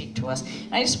year to speak to us.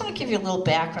 And I just want to give you a little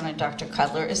background on Dr.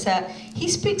 Cutler, is that he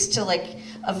speaks to like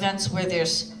events where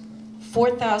there's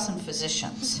 4,000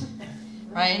 physicians,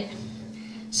 right?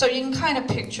 So you can kind of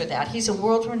picture that. He's a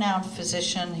world-renowned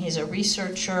physician, he's a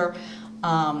researcher,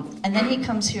 and then he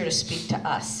comes here to speak to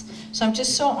us. So I'm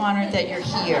just so honored that you're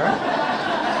here.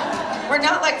 We're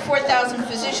not like 4,000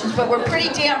 physicians, but we're pretty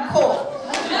damn cool.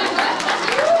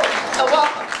 So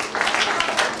welcome.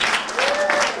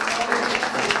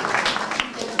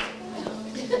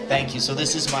 Thank you. So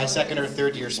this is my second or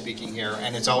third year speaking here,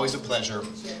 and it's always a pleasure.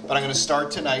 But I'm going to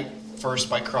start tonight first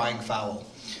by crying foul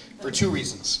for 2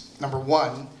 reasons. Number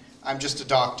 1, I'm just a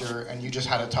doctor, and you just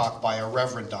had a talk by a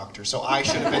reverend doctor, so I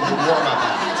should have been the warm-up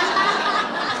act.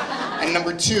 And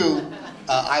number 2,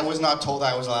 I was not told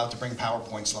I was allowed to bring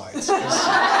PowerPoint slides.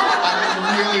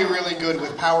 I'm really, really good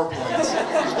with PowerPoints,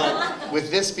 but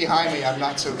with this behind me, I'm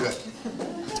not so good.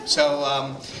 So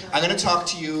I'm going to talk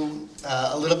to you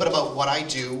a little bit about what I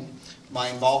do, my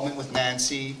involvement with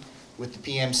Nancy, with the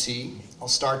PMC. I'll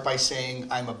start by saying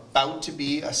I'm about to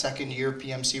be a second-year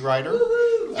PMC rider.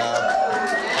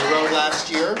 I rode last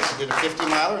year, I did a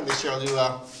 50-miler, and this year I'll do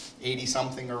a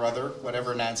 80-something or other,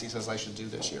 whatever Nancy says I should do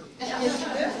this year.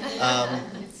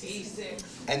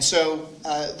 And so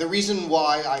the reason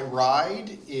why I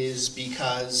ride is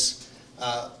because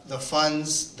the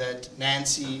funds that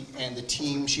Nancy and the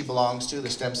team she belongs to, the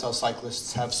Stem Cell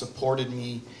Cyclists, have supported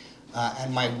me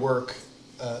and my work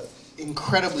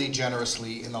incredibly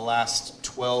generously in the last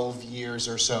 12 years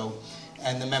or so,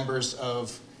 and the members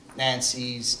of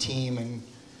Nancy's team and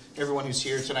everyone who's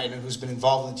here tonight and who's been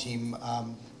involved in the team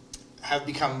have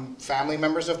become family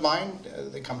members of mine.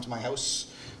 They come to my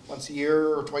house once a year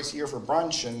or twice a year for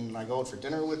brunch, and I go out for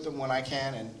dinner with them when I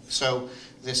can. And so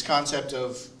this concept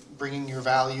of bringing your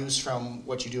values from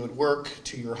what you do at work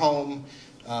to your home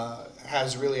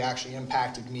has really actually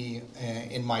impacted me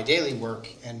in my daily work,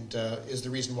 and is the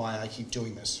reason why I keep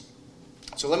doing this.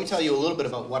 So let me tell you a little bit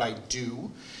about what I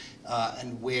do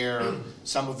and where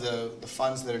some of the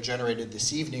funds that are generated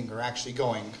this evening are actually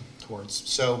going towards.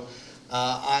 So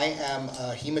I am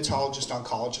a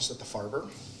hematologist-oncologist at the Farber.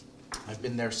 I've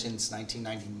been there since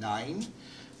 1999,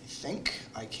 I think.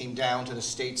 I came down to the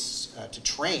States to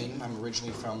train. I'm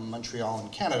originally from Montreal in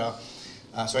Canada.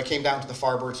 So I came down to the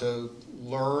Farber to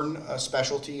learn a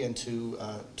specialty and to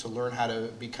learn how to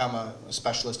become a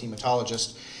specialist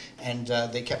hematologist. And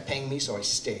they kept paying me, so I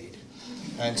stayed.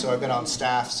 And so I've been on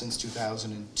staff since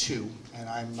 2002. And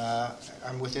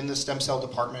I'm within the stem cell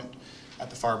department at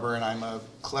the Farber, and I'm a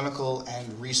clinical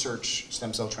and research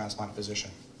stem cell transplant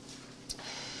physician.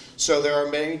 So there are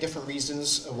many different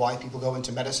reasons why people go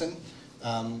into medicine.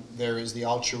 There is the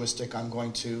altruistic, I'm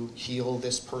going to heal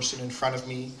this person in front of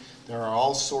me. There are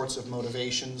all sorts of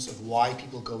motivations of why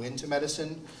people go into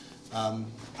medicine.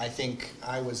 I think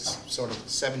I was sort of a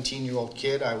 17-year-old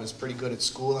kid. I was pretty good at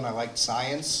school and I liked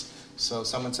science. So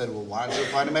someone said, well, why don't you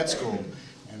apply to med school?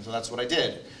 And so that's what I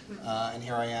did. And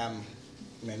here I am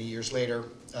many years later,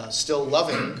 still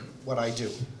loving what I do.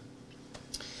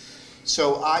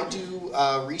 So I do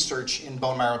research in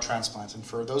bone marrow transplants, and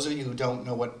for those of you who don't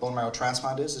know what bone marrow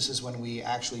transplant is, this is when we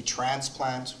actually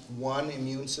transplant one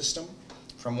immune system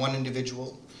from one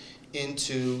individual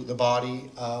into the body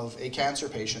of a cancer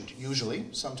patient, usually,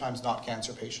 sometimes not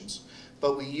cancer patients,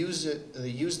 but we use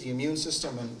the immune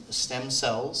system and stem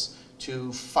cells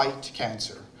to fight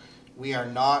cancer. We are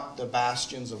not the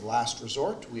bastions of last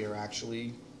resort. We are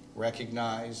actually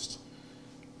recognized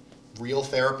real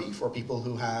therapy for people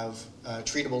who have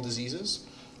treatable diseases.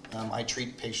 I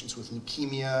treat patients with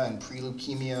leukemia and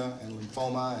pre-leukemia and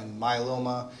lymphoma and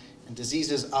myeloma and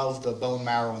diseases of the bone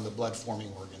marrow and the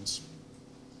blood-forming organs.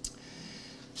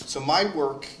 So my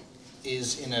work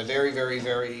is in a very, very,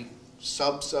 very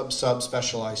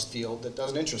sub-specialized field that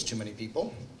doesn't interest too many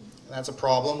people. And that's a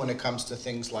problem when it comes to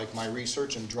things like my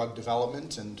research and drug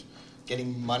development and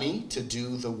getting money to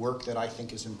do the work that I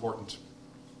think is important.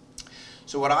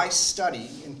 So what I study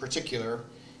in particular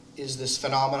is this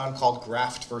phenomenon called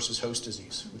graft versus host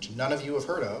disease, which none of you have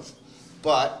heard of,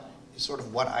 but is sort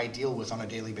of what I deal with on a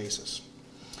daily basis.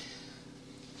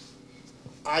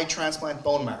 I transplant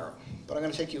bone marrow, but I'm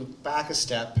going to take you back a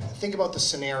step. Think about the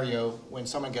scenario when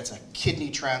someone gets a kidney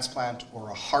transplant or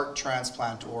a heart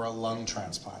transplant or a lung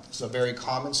transplant. This is a very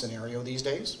common scenario these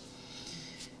days.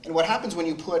 And what happens when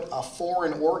you put a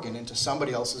foreign organ into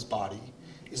somebody else's body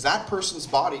is that person's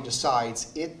body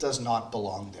decides it does not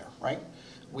belong there, right?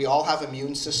 We all have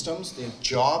immune systems. The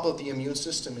job of the immune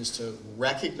system is to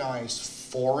recognize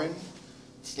foreign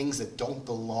things that don't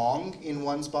belong in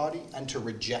one's body and to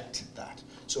reject that.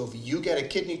 So if you get a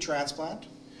kidney transplant,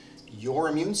 your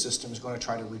immune system is going to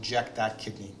try to reject that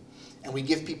kidney. And we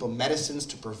give people medicines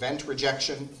to prevent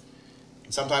rejection.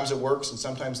 And sometimes it works and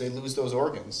sometimes they lose those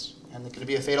organs. And it could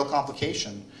be a fatal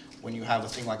complication when you have a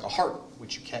thing like a heart,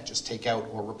 which you can't just take out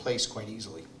or replace quite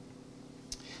easily.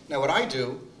 Now what I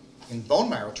do in bone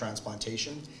marrow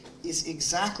transplantation is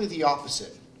exactly the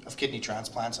opposite of kidney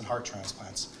transplants and heart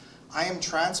transplants. I am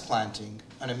transplanting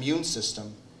an immune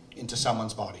system into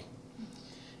someone's body.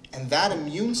 And that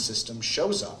immune system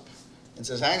shows up and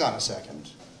says, hang on a second,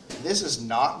 this is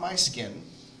not my skin,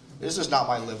 this is not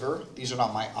my liver, these are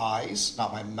not my eyes,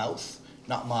 not my mouth,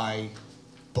 not my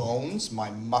bones, my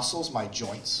muscles, my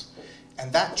joints.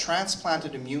 And that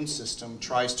transplanted immune system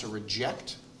tries to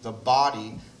reject the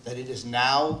body that it is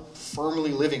now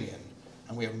firmly living in,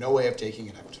 and we have no way of taking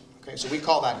it out. Okay, so we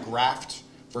call that graft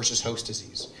versus host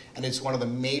disease. And it's one of the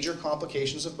major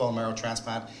complications of bone marrow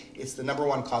transplant. It's the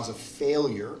 #1 cause of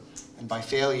failure, and by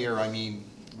failure I mean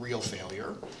real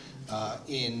failure,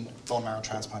 in bone marrow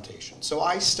transplantation. So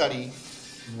I study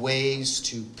ways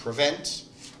to prevent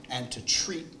and to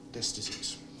treat this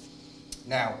disease.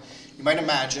 Now, you might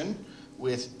imagine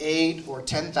with 8 or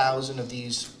 10,000 of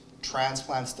these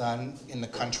transplants done in the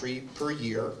country per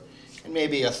year, and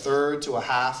maybe 1/3 to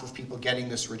 1/2 of people getting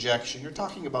this rejection, you're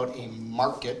talking about a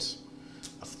market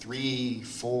of 3,000,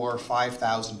 4,000,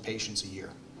 5,000 patients a year.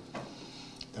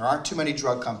 There aren't too many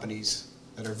drug companies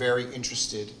that are very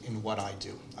interested in what I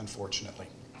do, unfortunately.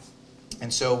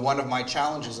 And so one of my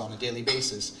challenges on a daily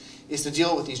basis is to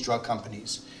deal with these drug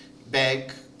companies.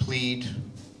 Beg, plead,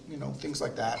 you know, things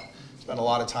like that. Spend a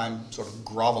lot of time sort of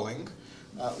groveling,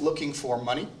 looking for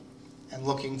money and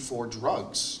looking for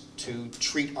drugs to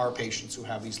treat our patients who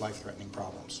have these life-threatening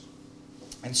problems.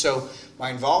 And so my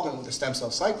involvement with the stem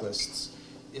cell cyclists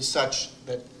is such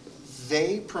that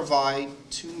they provide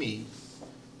to me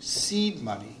seed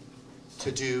money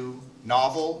to do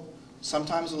novel,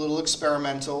 sometimes a little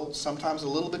experimental, sometimes a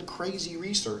little bit crazy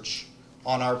research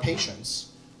on our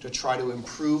patients to try to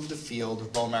improve the field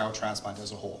of bone marrow transplant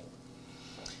as a whole.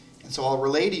 And so I'll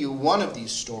relay to you one of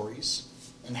these stories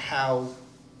and how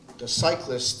the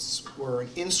cyclists were an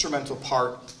instrumental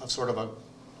part of sort of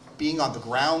being on the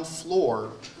ground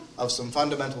floor of some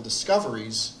fundamental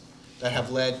discoveries that have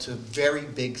led to very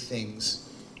big things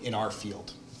in our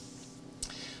field.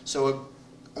 So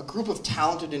a group of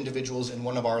talented individuals in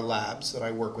one of our labs that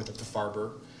I work with at the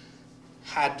Farber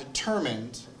had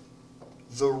determined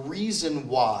the reason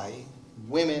why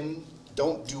women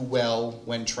don't do well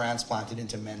when transplanted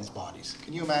into men's bodies.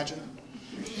 Can you imagine?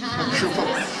 Can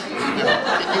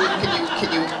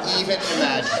you even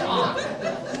imagine?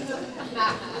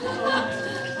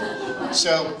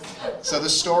 So the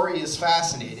story is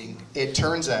fascinating. It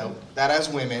turns out that as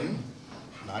women,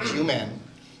 not as you men,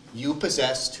 you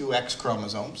possess 2 X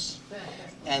chromosomes,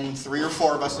 and 3 or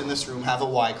 4 of us in this room have a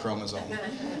Y chromosome.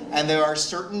 And there are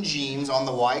certain genes on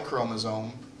the Y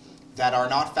chromosome that are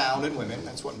not found in women.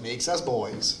 That's what makes us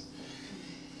boys.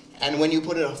 And when you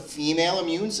put a female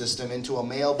immune system into a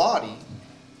male body,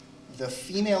 the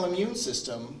female immune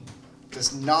system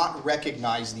does not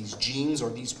recognize these genes or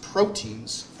these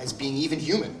proteins as being even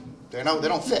human. They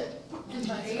don't fit.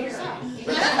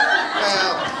 Well,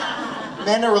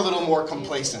 men are a little more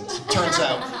complacent. Turns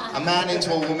out, a man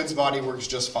into a woman's body works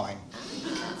just fine.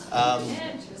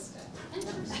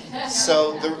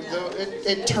 So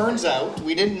it turns out,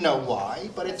 we didn't know why,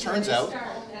 but it turns out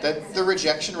that the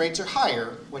rejection rates are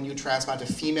higher when you transplant a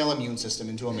female immune system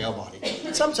into a male body.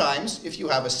 And sometimes, if you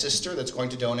have a sister that's going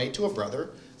to donate to a brother,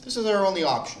 this is our only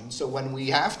option. So when we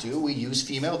have to, we use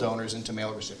female donors into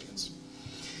male recipients.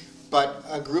 But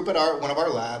a group at one of our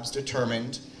labs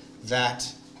determined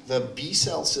that the B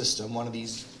cell system, one of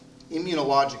these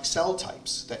immunologic cell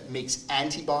types that makes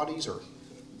antibodies, or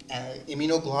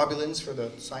immunoglobulins for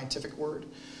the scientific word,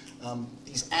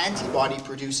 these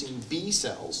antibody-producing B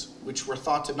cells, which were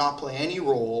thought to not play any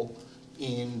role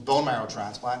in bone marrow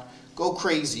transplant, go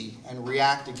crazy and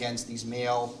react against these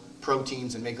male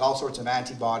proteins and make all sorts of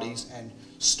antibodies and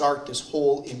start this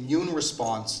whole immune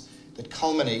response that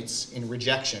culminates in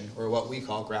rejection, or what we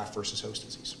call graft versus host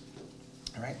disease.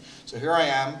 All right? So here I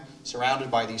am,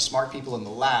 surrounded by these smart people in the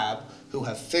lab who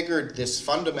have figured this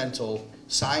fundamental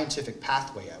scientific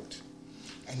pathway out.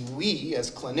 And we, as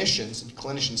clinicians and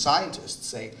clinician scientists,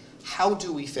 say, how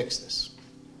do we fix this?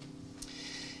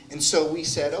 And so we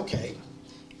said, okay,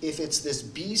 if it's this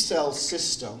B cell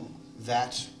system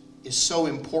that is so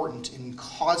important in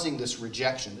causing this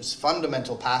rejection, this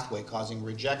fundamental pathway causing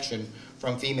rejection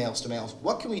from females to males,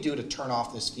 what can we do to turn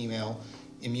off this female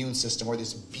immune system, or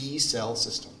this B cell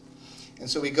system? And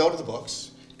so we go to the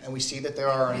books, and we see that there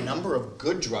are a number of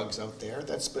good drugs out there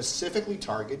that specifically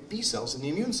target B cells in the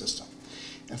immune system.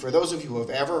 And for those of you who have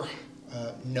ever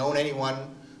known anyone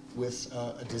with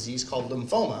a disease called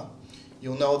lymphoma,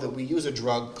 you'll know that we use a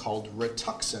drug called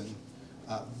Rituxan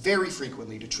very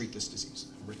frequently to treat this disease.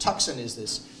 Rituxan is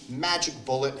this magic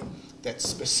bullet that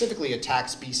specifically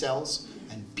attacks B cells,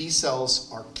 and B cells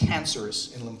are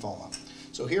cancerous in lymphoma.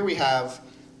 So here we have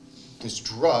this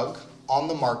drug on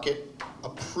the market,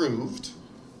 approved,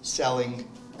 selling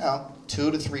 $2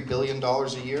 to $3 billion a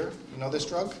year. You know this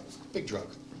drug? Big drug.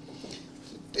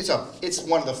 It's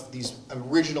one of these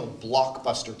original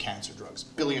blockbuster cancer drugs,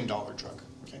 billion-dollar drug.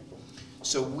 Okay?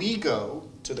 So we go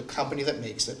to the company that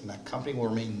makes it, and that company will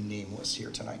remain nameless here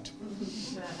tonight.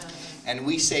 And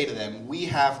we say to them, we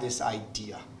have this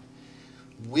idea.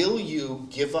 Will you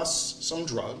give us some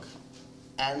drug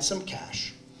and some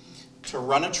cash to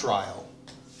run a trial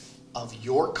of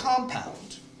your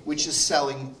compound, which is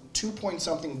selling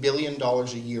 $2-point-something billion a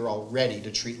year already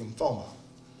to treat lymphoma?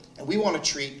 And we want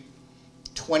to treat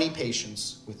 20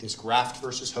 patients with this graft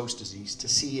versus host disease to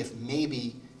see if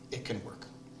maybe it can work.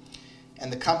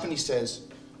 And the company says,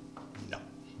 no.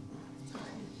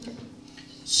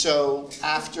 So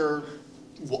after,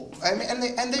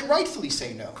 and they rightfully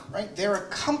say no, right? They're a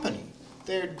company.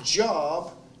 Their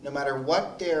job, no matter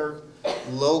what their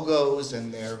logos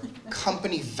and their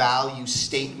company value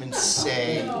statements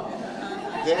say,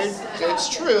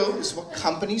 it's true, this is what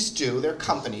companies do. They're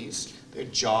companies. Their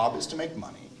job is to make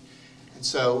money. And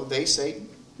so they say,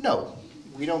 no,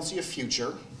 we don't see a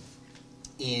future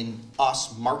in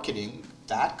us marketing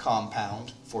that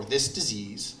compound for this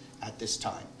disease at this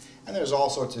time. And there's all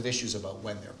sorts of issues about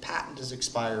when their patent is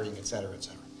expiring, et cetera, et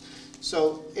cetera.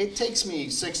 So it takes me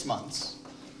 6 months,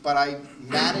 but I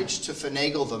managed to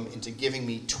finagle them into giving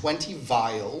me 20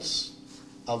 vials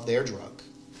of their drug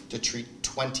to treat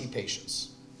 20 patients.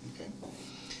 Okay?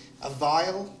 A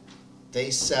vial they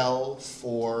sell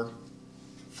for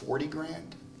 40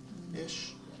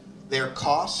 grand-ish. Their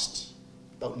cost,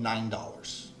 about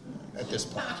 $9 at this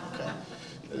point. Okay?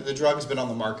 The drug has been on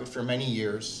the market for many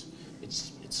years.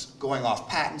 It's going off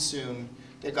patent soon.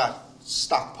 They've got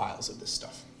stockpiles of this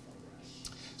stuff.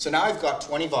 So now I've got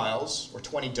 20 vials or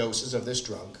 20 doses of this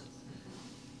drug,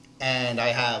 and I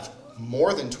have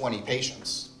more than 20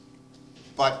 patients,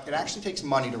 but it actually takes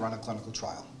money to run a clinical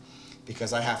trial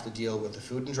because I have to deal with the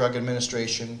Food and Drug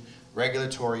Administration,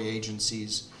 regulatory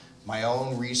agencies, my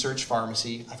own research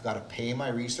pharmacy. I've got to pay my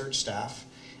research staff,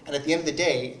 and at the end of the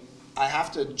day, I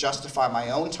have to justify my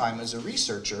own time as a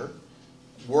researcher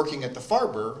working at the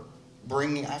Farber.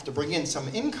 I have to bring in some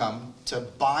income to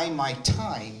buy my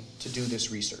time to do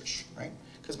this research, right?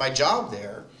 Because my job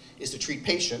there is to treat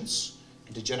patients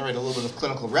and to generate a little bit of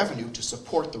clinical revenue to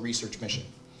support the research mission.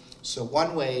 So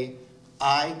one way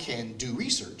I can do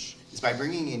research is by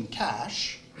bringing in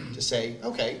cash to say,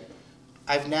 okay,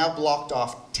 I've now blocked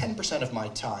off 10% of my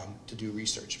time to do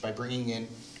research by bringing in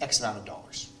X amount of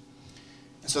dollars.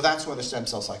 And so that's where the stem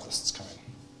cell cyclists come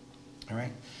in, all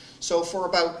right? So for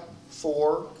about $4,000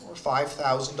 or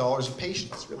 $5,000 a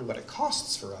patient, that's really what it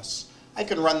costs for us, I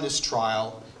can run this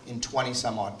trial in 20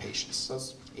 some odd patients. So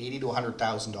it's $80,000 to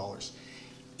 $100,000.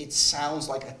 It sounds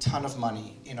like a ton of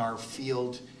money. In our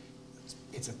field,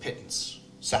 it's a pittance,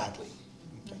 sadly.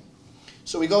 Okay.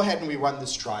 So we go ahead and we run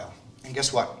this trial. And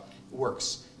guess what? It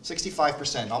works.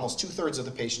 65%, almost 2/3 of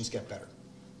the patients get better.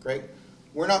 Great.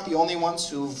 We're not the only ones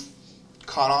who've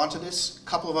caught on to this. A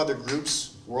couple of other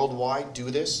groups worldwide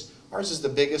do this. Ours is the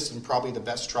biggest and probably the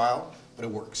best trial, but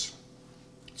it works.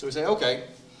 So we say, okay,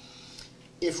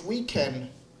 if we can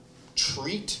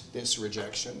treat this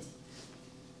rejection,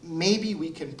 maybe we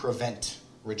can prevent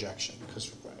rejection,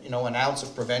 because an ounce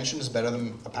of prevention is better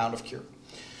than a pound of cure.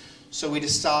 So we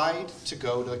decide to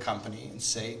go to the company and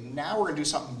say, now we're going to do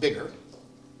something bigger.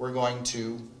 We're going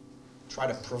to try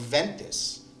to prevent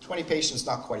this. 20 patients,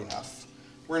 not quite enough.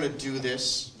 We're going to do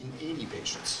this in 80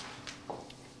 patients.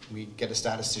 We get a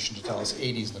statistician to tell us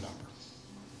 80 is the number.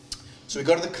 So we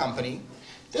go to the company.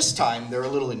 This time, they're a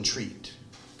little intrigued,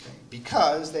 okay,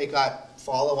 because they got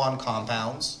follow-on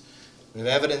compounds with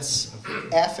evidence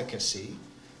of efficacy,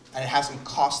 and it hasn't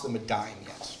cost them a dime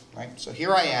yet, right? So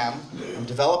here I am. I'm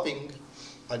developing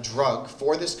a drug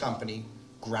for this company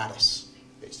gratis,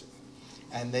 basically.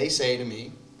 And they say to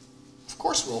me, of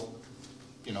course we'll,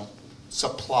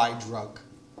 supply drug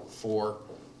for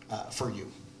you.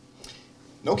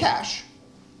 No cash,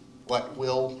 but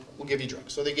we'll give you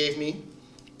drugs. So they gave me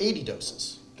 80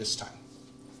 doses this time.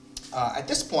 At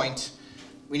this point,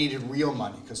 we needed real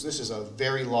money because this is a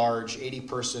very large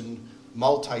 80-person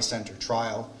multi-center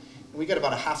trial. And we got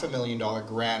about a $500,000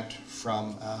 grant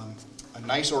from a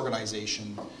nice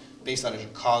organization based out of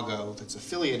Chicago that's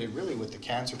affiliated really with the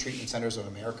Cancer Treatment Centers of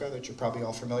America that you're probably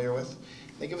all familiar with.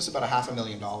 They give us about a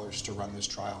 $500,000 to run this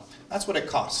trial. That's what it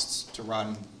costs to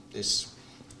run this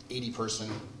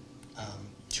 80-person,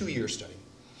 2-year study.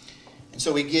 And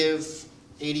so we give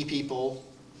 80 people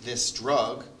this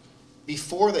drug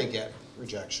before they get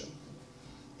rejection.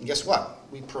 And guess what?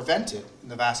 We prevent it in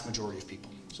the vast majority of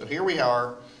people. So here we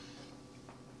are,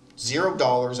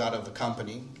 $0 out of the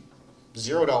company,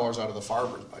 $0 out of the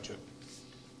Farber's budget.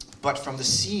 But from the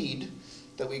seed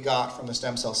that we got from the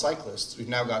stem cell cyclists, we've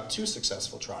now got 2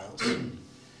 successful trials.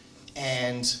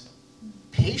 And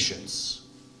patients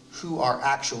who are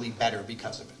actually better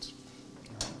because of it.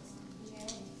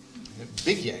 Right?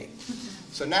 Big yay.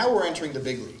 So now we're entering the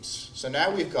big leagues. So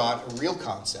now we've got a real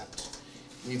concept.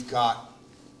 We've got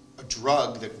a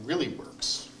drug that really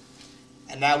works.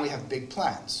 And now we have big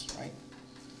plans, right?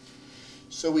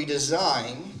 So we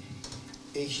design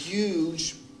a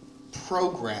huge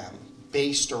program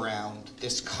based around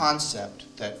this concept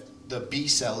that the B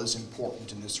cell is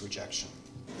important in this rejection.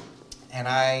 And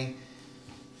I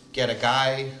get a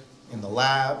guy in the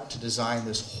lab to design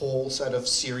this whole set of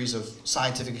series of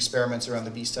scientific experiments around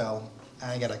the B cell. And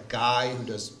I get a guy who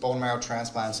does bone marrow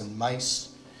transplants in mice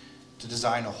to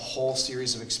design a whole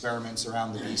series of experiments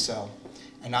around the B cell.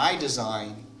 And I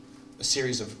design a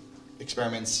series of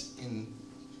experiments in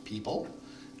people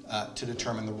to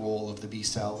determine the role of the B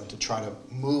cell and to try to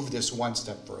move this one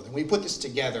step further. And we put this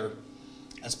together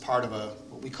as part of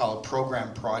what what we call a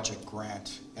program project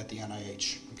grant at the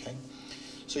NIH, okay?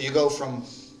 So you go from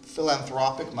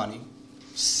philanthropic money,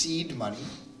 seed money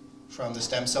from the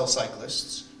stem cell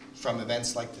cyclists, from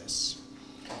events like this,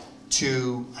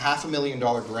 to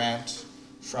 $500,000 grant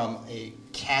from a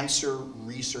cancer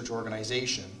research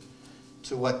organization,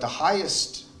 to what the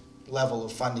highest level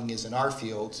of funding is in our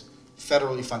field,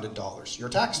 federally funded dollars, your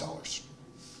tax dollars,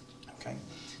 okay?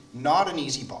 Not an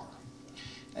easy bar.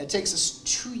 And it takes us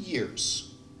 2 years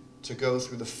to go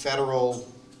through the federal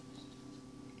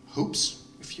hoops,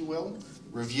 if you will,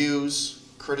 reviews,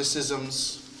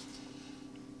 criticisms,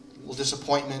 little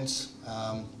disappointment,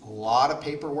 a lot of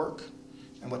paperwork,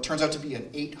 and what turns out to be an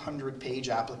 800-page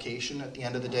application at the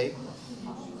end of the day.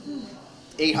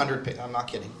 800, I'm not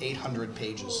kidding, 800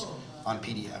 pages on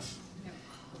PDF.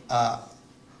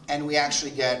 And we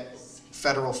actually get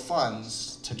federal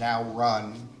funds to now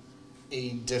run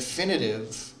a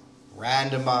definitive,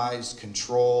 randomized,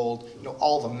 controlled,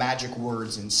 all the magic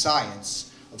words in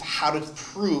science of how to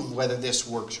prove whether this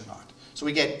works or not. So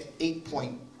we get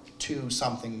 8.2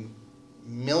 something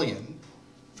million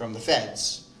from the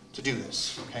feds to do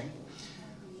this, okay?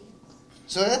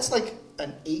 So that's like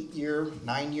an 8-year,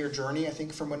 9-year journey, I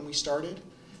think, from when we started.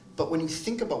 But when you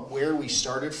think about where we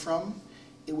started from,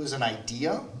 it was an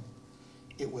idea.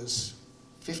 It was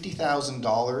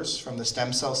 $50,000 from the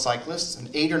stem cell cyclists, and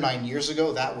 8 or 9 years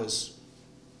ago, that was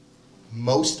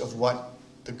most of what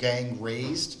the gang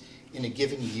raised in a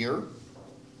given year.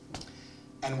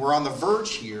 And we're on the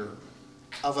verge here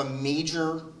of a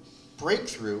major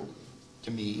breakthrough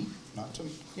to me,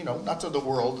 not to the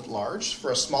world at large,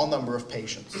 for a small number of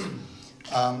patients,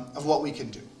 of what we can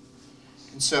do.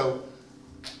 And so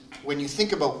when you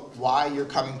think about why you're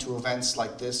coming to events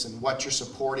like this and what you're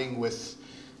supporting with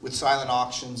silent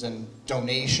auctions and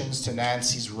donations to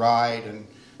Nancy's ride and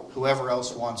whoever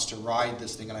else wants to ride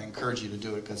this thing, and I encourage you to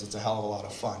do it because it's a hell of a lot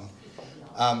of fun,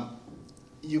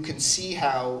 you can see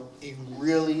how a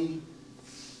really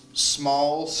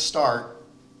small start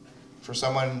for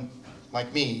someone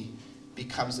like me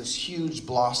becomes this huge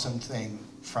blossom thing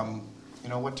from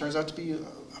what turns out to be a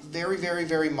very, very,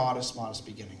 very modest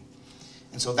beginning.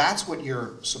 And so that's what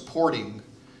you're supporting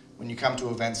when you come to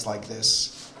events like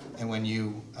this and when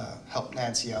you help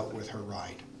Nancy out with her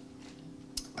ride.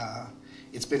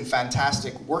 It's been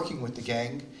fantastic working with the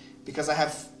gang because I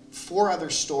have 4 other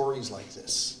stories like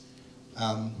this.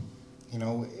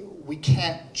 We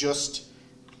can't just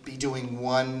be doing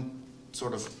one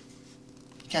sort of,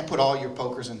 you can't put all your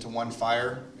pokers into one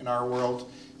fire in our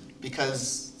world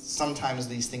because sometimes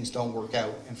these things don't work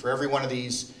out. And for every one of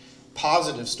these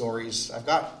positive stories, I've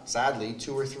got, sadly,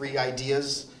 2 or 3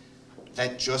 ideas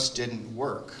that just didn't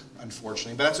work,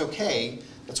 unfortunately. But that's okay.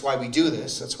 That's why we do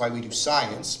this. That's why we do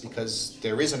science, because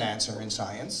there is an answer in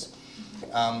science.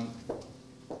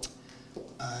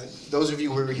 Those of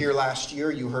you who were here last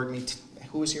year, you heard me,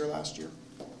 who was here last year?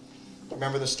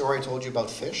 Remember the story I told you about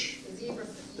fish? The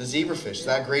zebrafish. The zebrafish. Is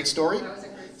that a great story? That was a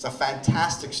great story. It's a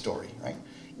fantastic story, right?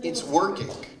 It's working.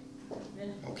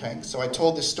 Okay, so I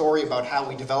told this story about how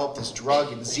we developed this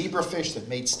drug in zebrafish that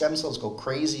made stem cells go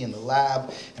crazy in the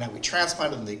lab, and how we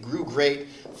transplanted them, they grew great.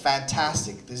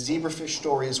 Fantastic. The zebrafish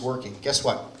story is working. Guess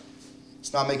what?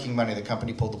 It's not making money. The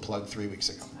company pulled the plug 3 weeks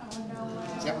ago.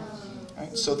 Yep.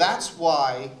 Right? So that's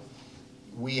why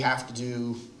we have to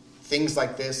do things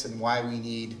like this and why we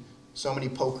need so many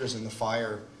pokers in the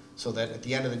fire so that at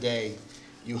the end of the day,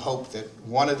 you hope that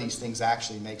one of these things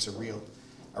actually makes a real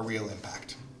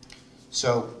impact.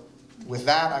 So with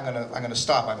that, I'm gonna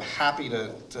stop. I'm happy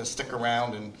to stick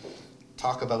around and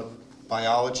talk about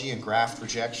biology and graft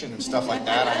rejection and stuff like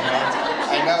that.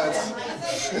 I know it's.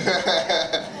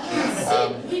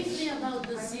 Briefly about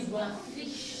the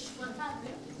zebrafish. What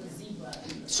happened to the zebra?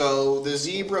 So the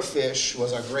zebrafish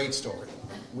was a great story.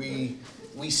 We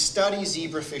study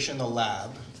zebrafish in the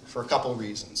lab for a couple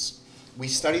reasons. We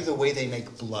study the way they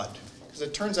make blood, because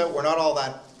it turns out we're not all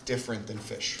that different than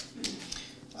fish.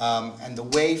 And the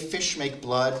way fish make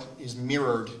blood is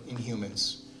mirrored in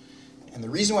humans. And the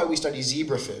reason why we study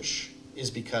zebrafish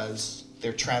is because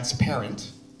they're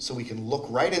transparent, so we can look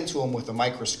right into them with a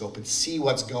microscope and see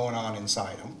what's going on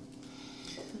inside them.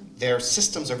 Their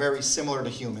systems are very similar to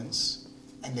humans,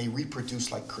 and they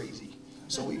reproduce like crazy.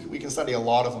 So we can study a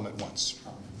lot of them at once.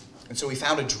 And so we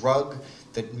found a drug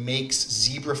that makes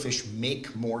zebrafish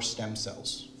make more stem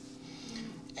cells.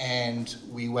 And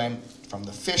we went from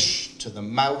the fish to the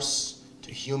mouse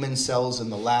to human cells in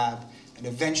the lab, and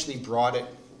eventually brought it,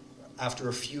 after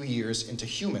a few years, into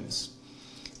humans.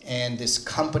 And this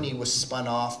company was spun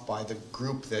off by the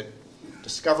group that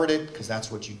discovered it, because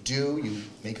that's what you do, you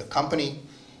make a company.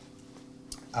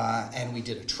 And we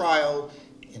did a trial,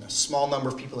 in a small number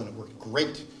of people, and it worked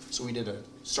great. So we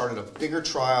started a bigger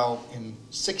trial in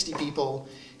 60 people,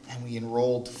 and we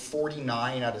enrolled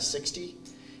 49 out of 60,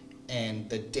 and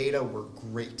the data were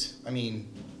great. I mean,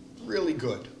 really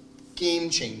good,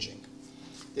 game-changing.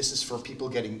 This is for people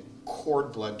getting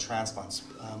cord blood transplants,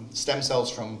 stem cells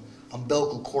from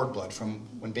umbilical cord blood from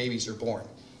when babies are born.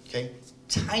 Okay,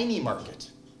 tiny market,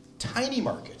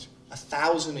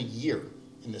 1,000 a year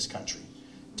in this country,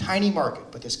 tiny market.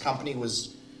 But this company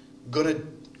was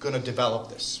gonna develop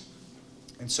this,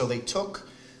 and so they took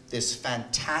this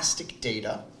fantastic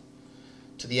data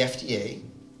to the FDA,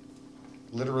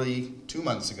 literally 2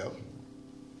 months ago,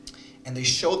 and they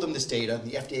showed them this data. And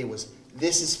the FDA was,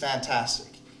 "This is fantastic.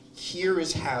 Here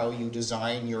is how you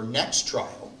design your next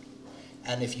trial,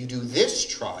 and if you do this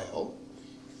trial,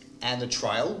 and the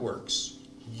trial works,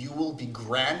 you will be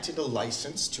granted a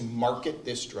license to market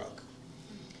this drug."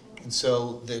 And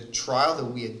so the trial that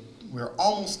we're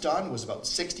almost done was about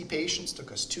 60 patients,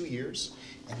 took us 2 years,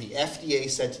 and the FDA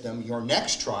said to them, "Your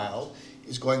next trial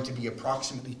is going to be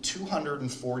approximately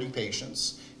 240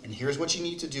 patients, and here's what you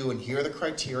need to do, and here are the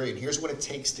criteria, and here's what it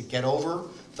takes to get over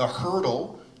the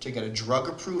hurdle to get a drug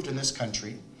approved in this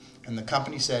country." And the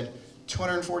company said,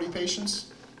 240 patients?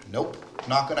 Nope,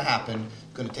 not gonna happen.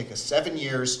 Gonna take us 7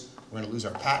 years, we're gonna lose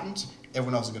our patent,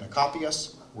 everyone else is gonna copy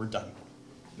us, we're done.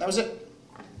 And that was it.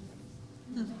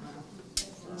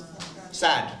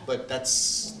 Sad, but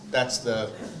that's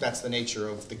the nature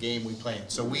of the game we play in.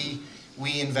 So we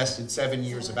invested 7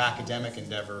 years of academic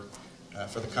endeavor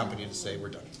for the company to say we're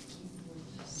done.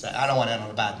 So I don't want to end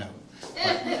on a bad note,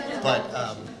 but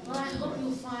Well, I hope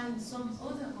you find some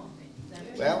other company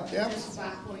that well, yeah, is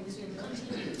going to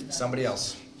continue. somebody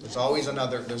else. There's always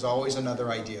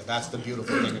another idea. That's the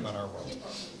beautiful thing about our world.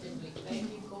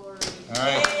 Thank you, Corey. All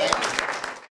right. Thank you.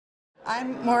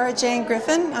 I'm Maura Jane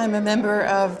Griffin. I'm a member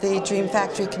of the Dream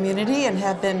Factory community and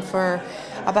have been for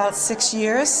about 6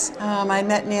 years. I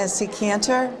met Nancy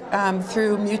Cantor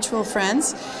through mutual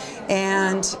friends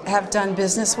and have done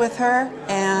business with her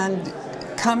and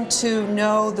come to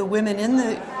know the women in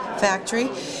the factory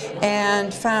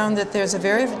and found that there's a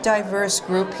very diverse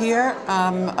group here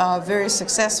of very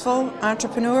successful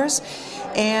entrepreneurs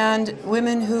and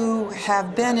women who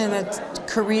have been in a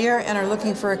career and are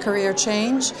looking for a career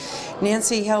change.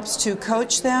 Nancy helps to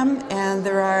coach them, and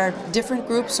there are different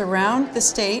groups around the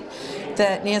state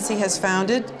that Nancy has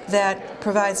founded that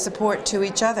provide support to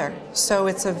each other. So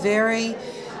it's a very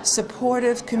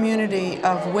supportive community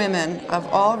of women of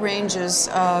all ranges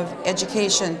of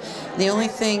education. The only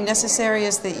thing necessary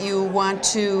is that you want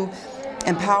to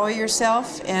empower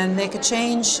yourself and make a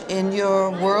change in your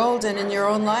world and in your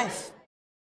own life.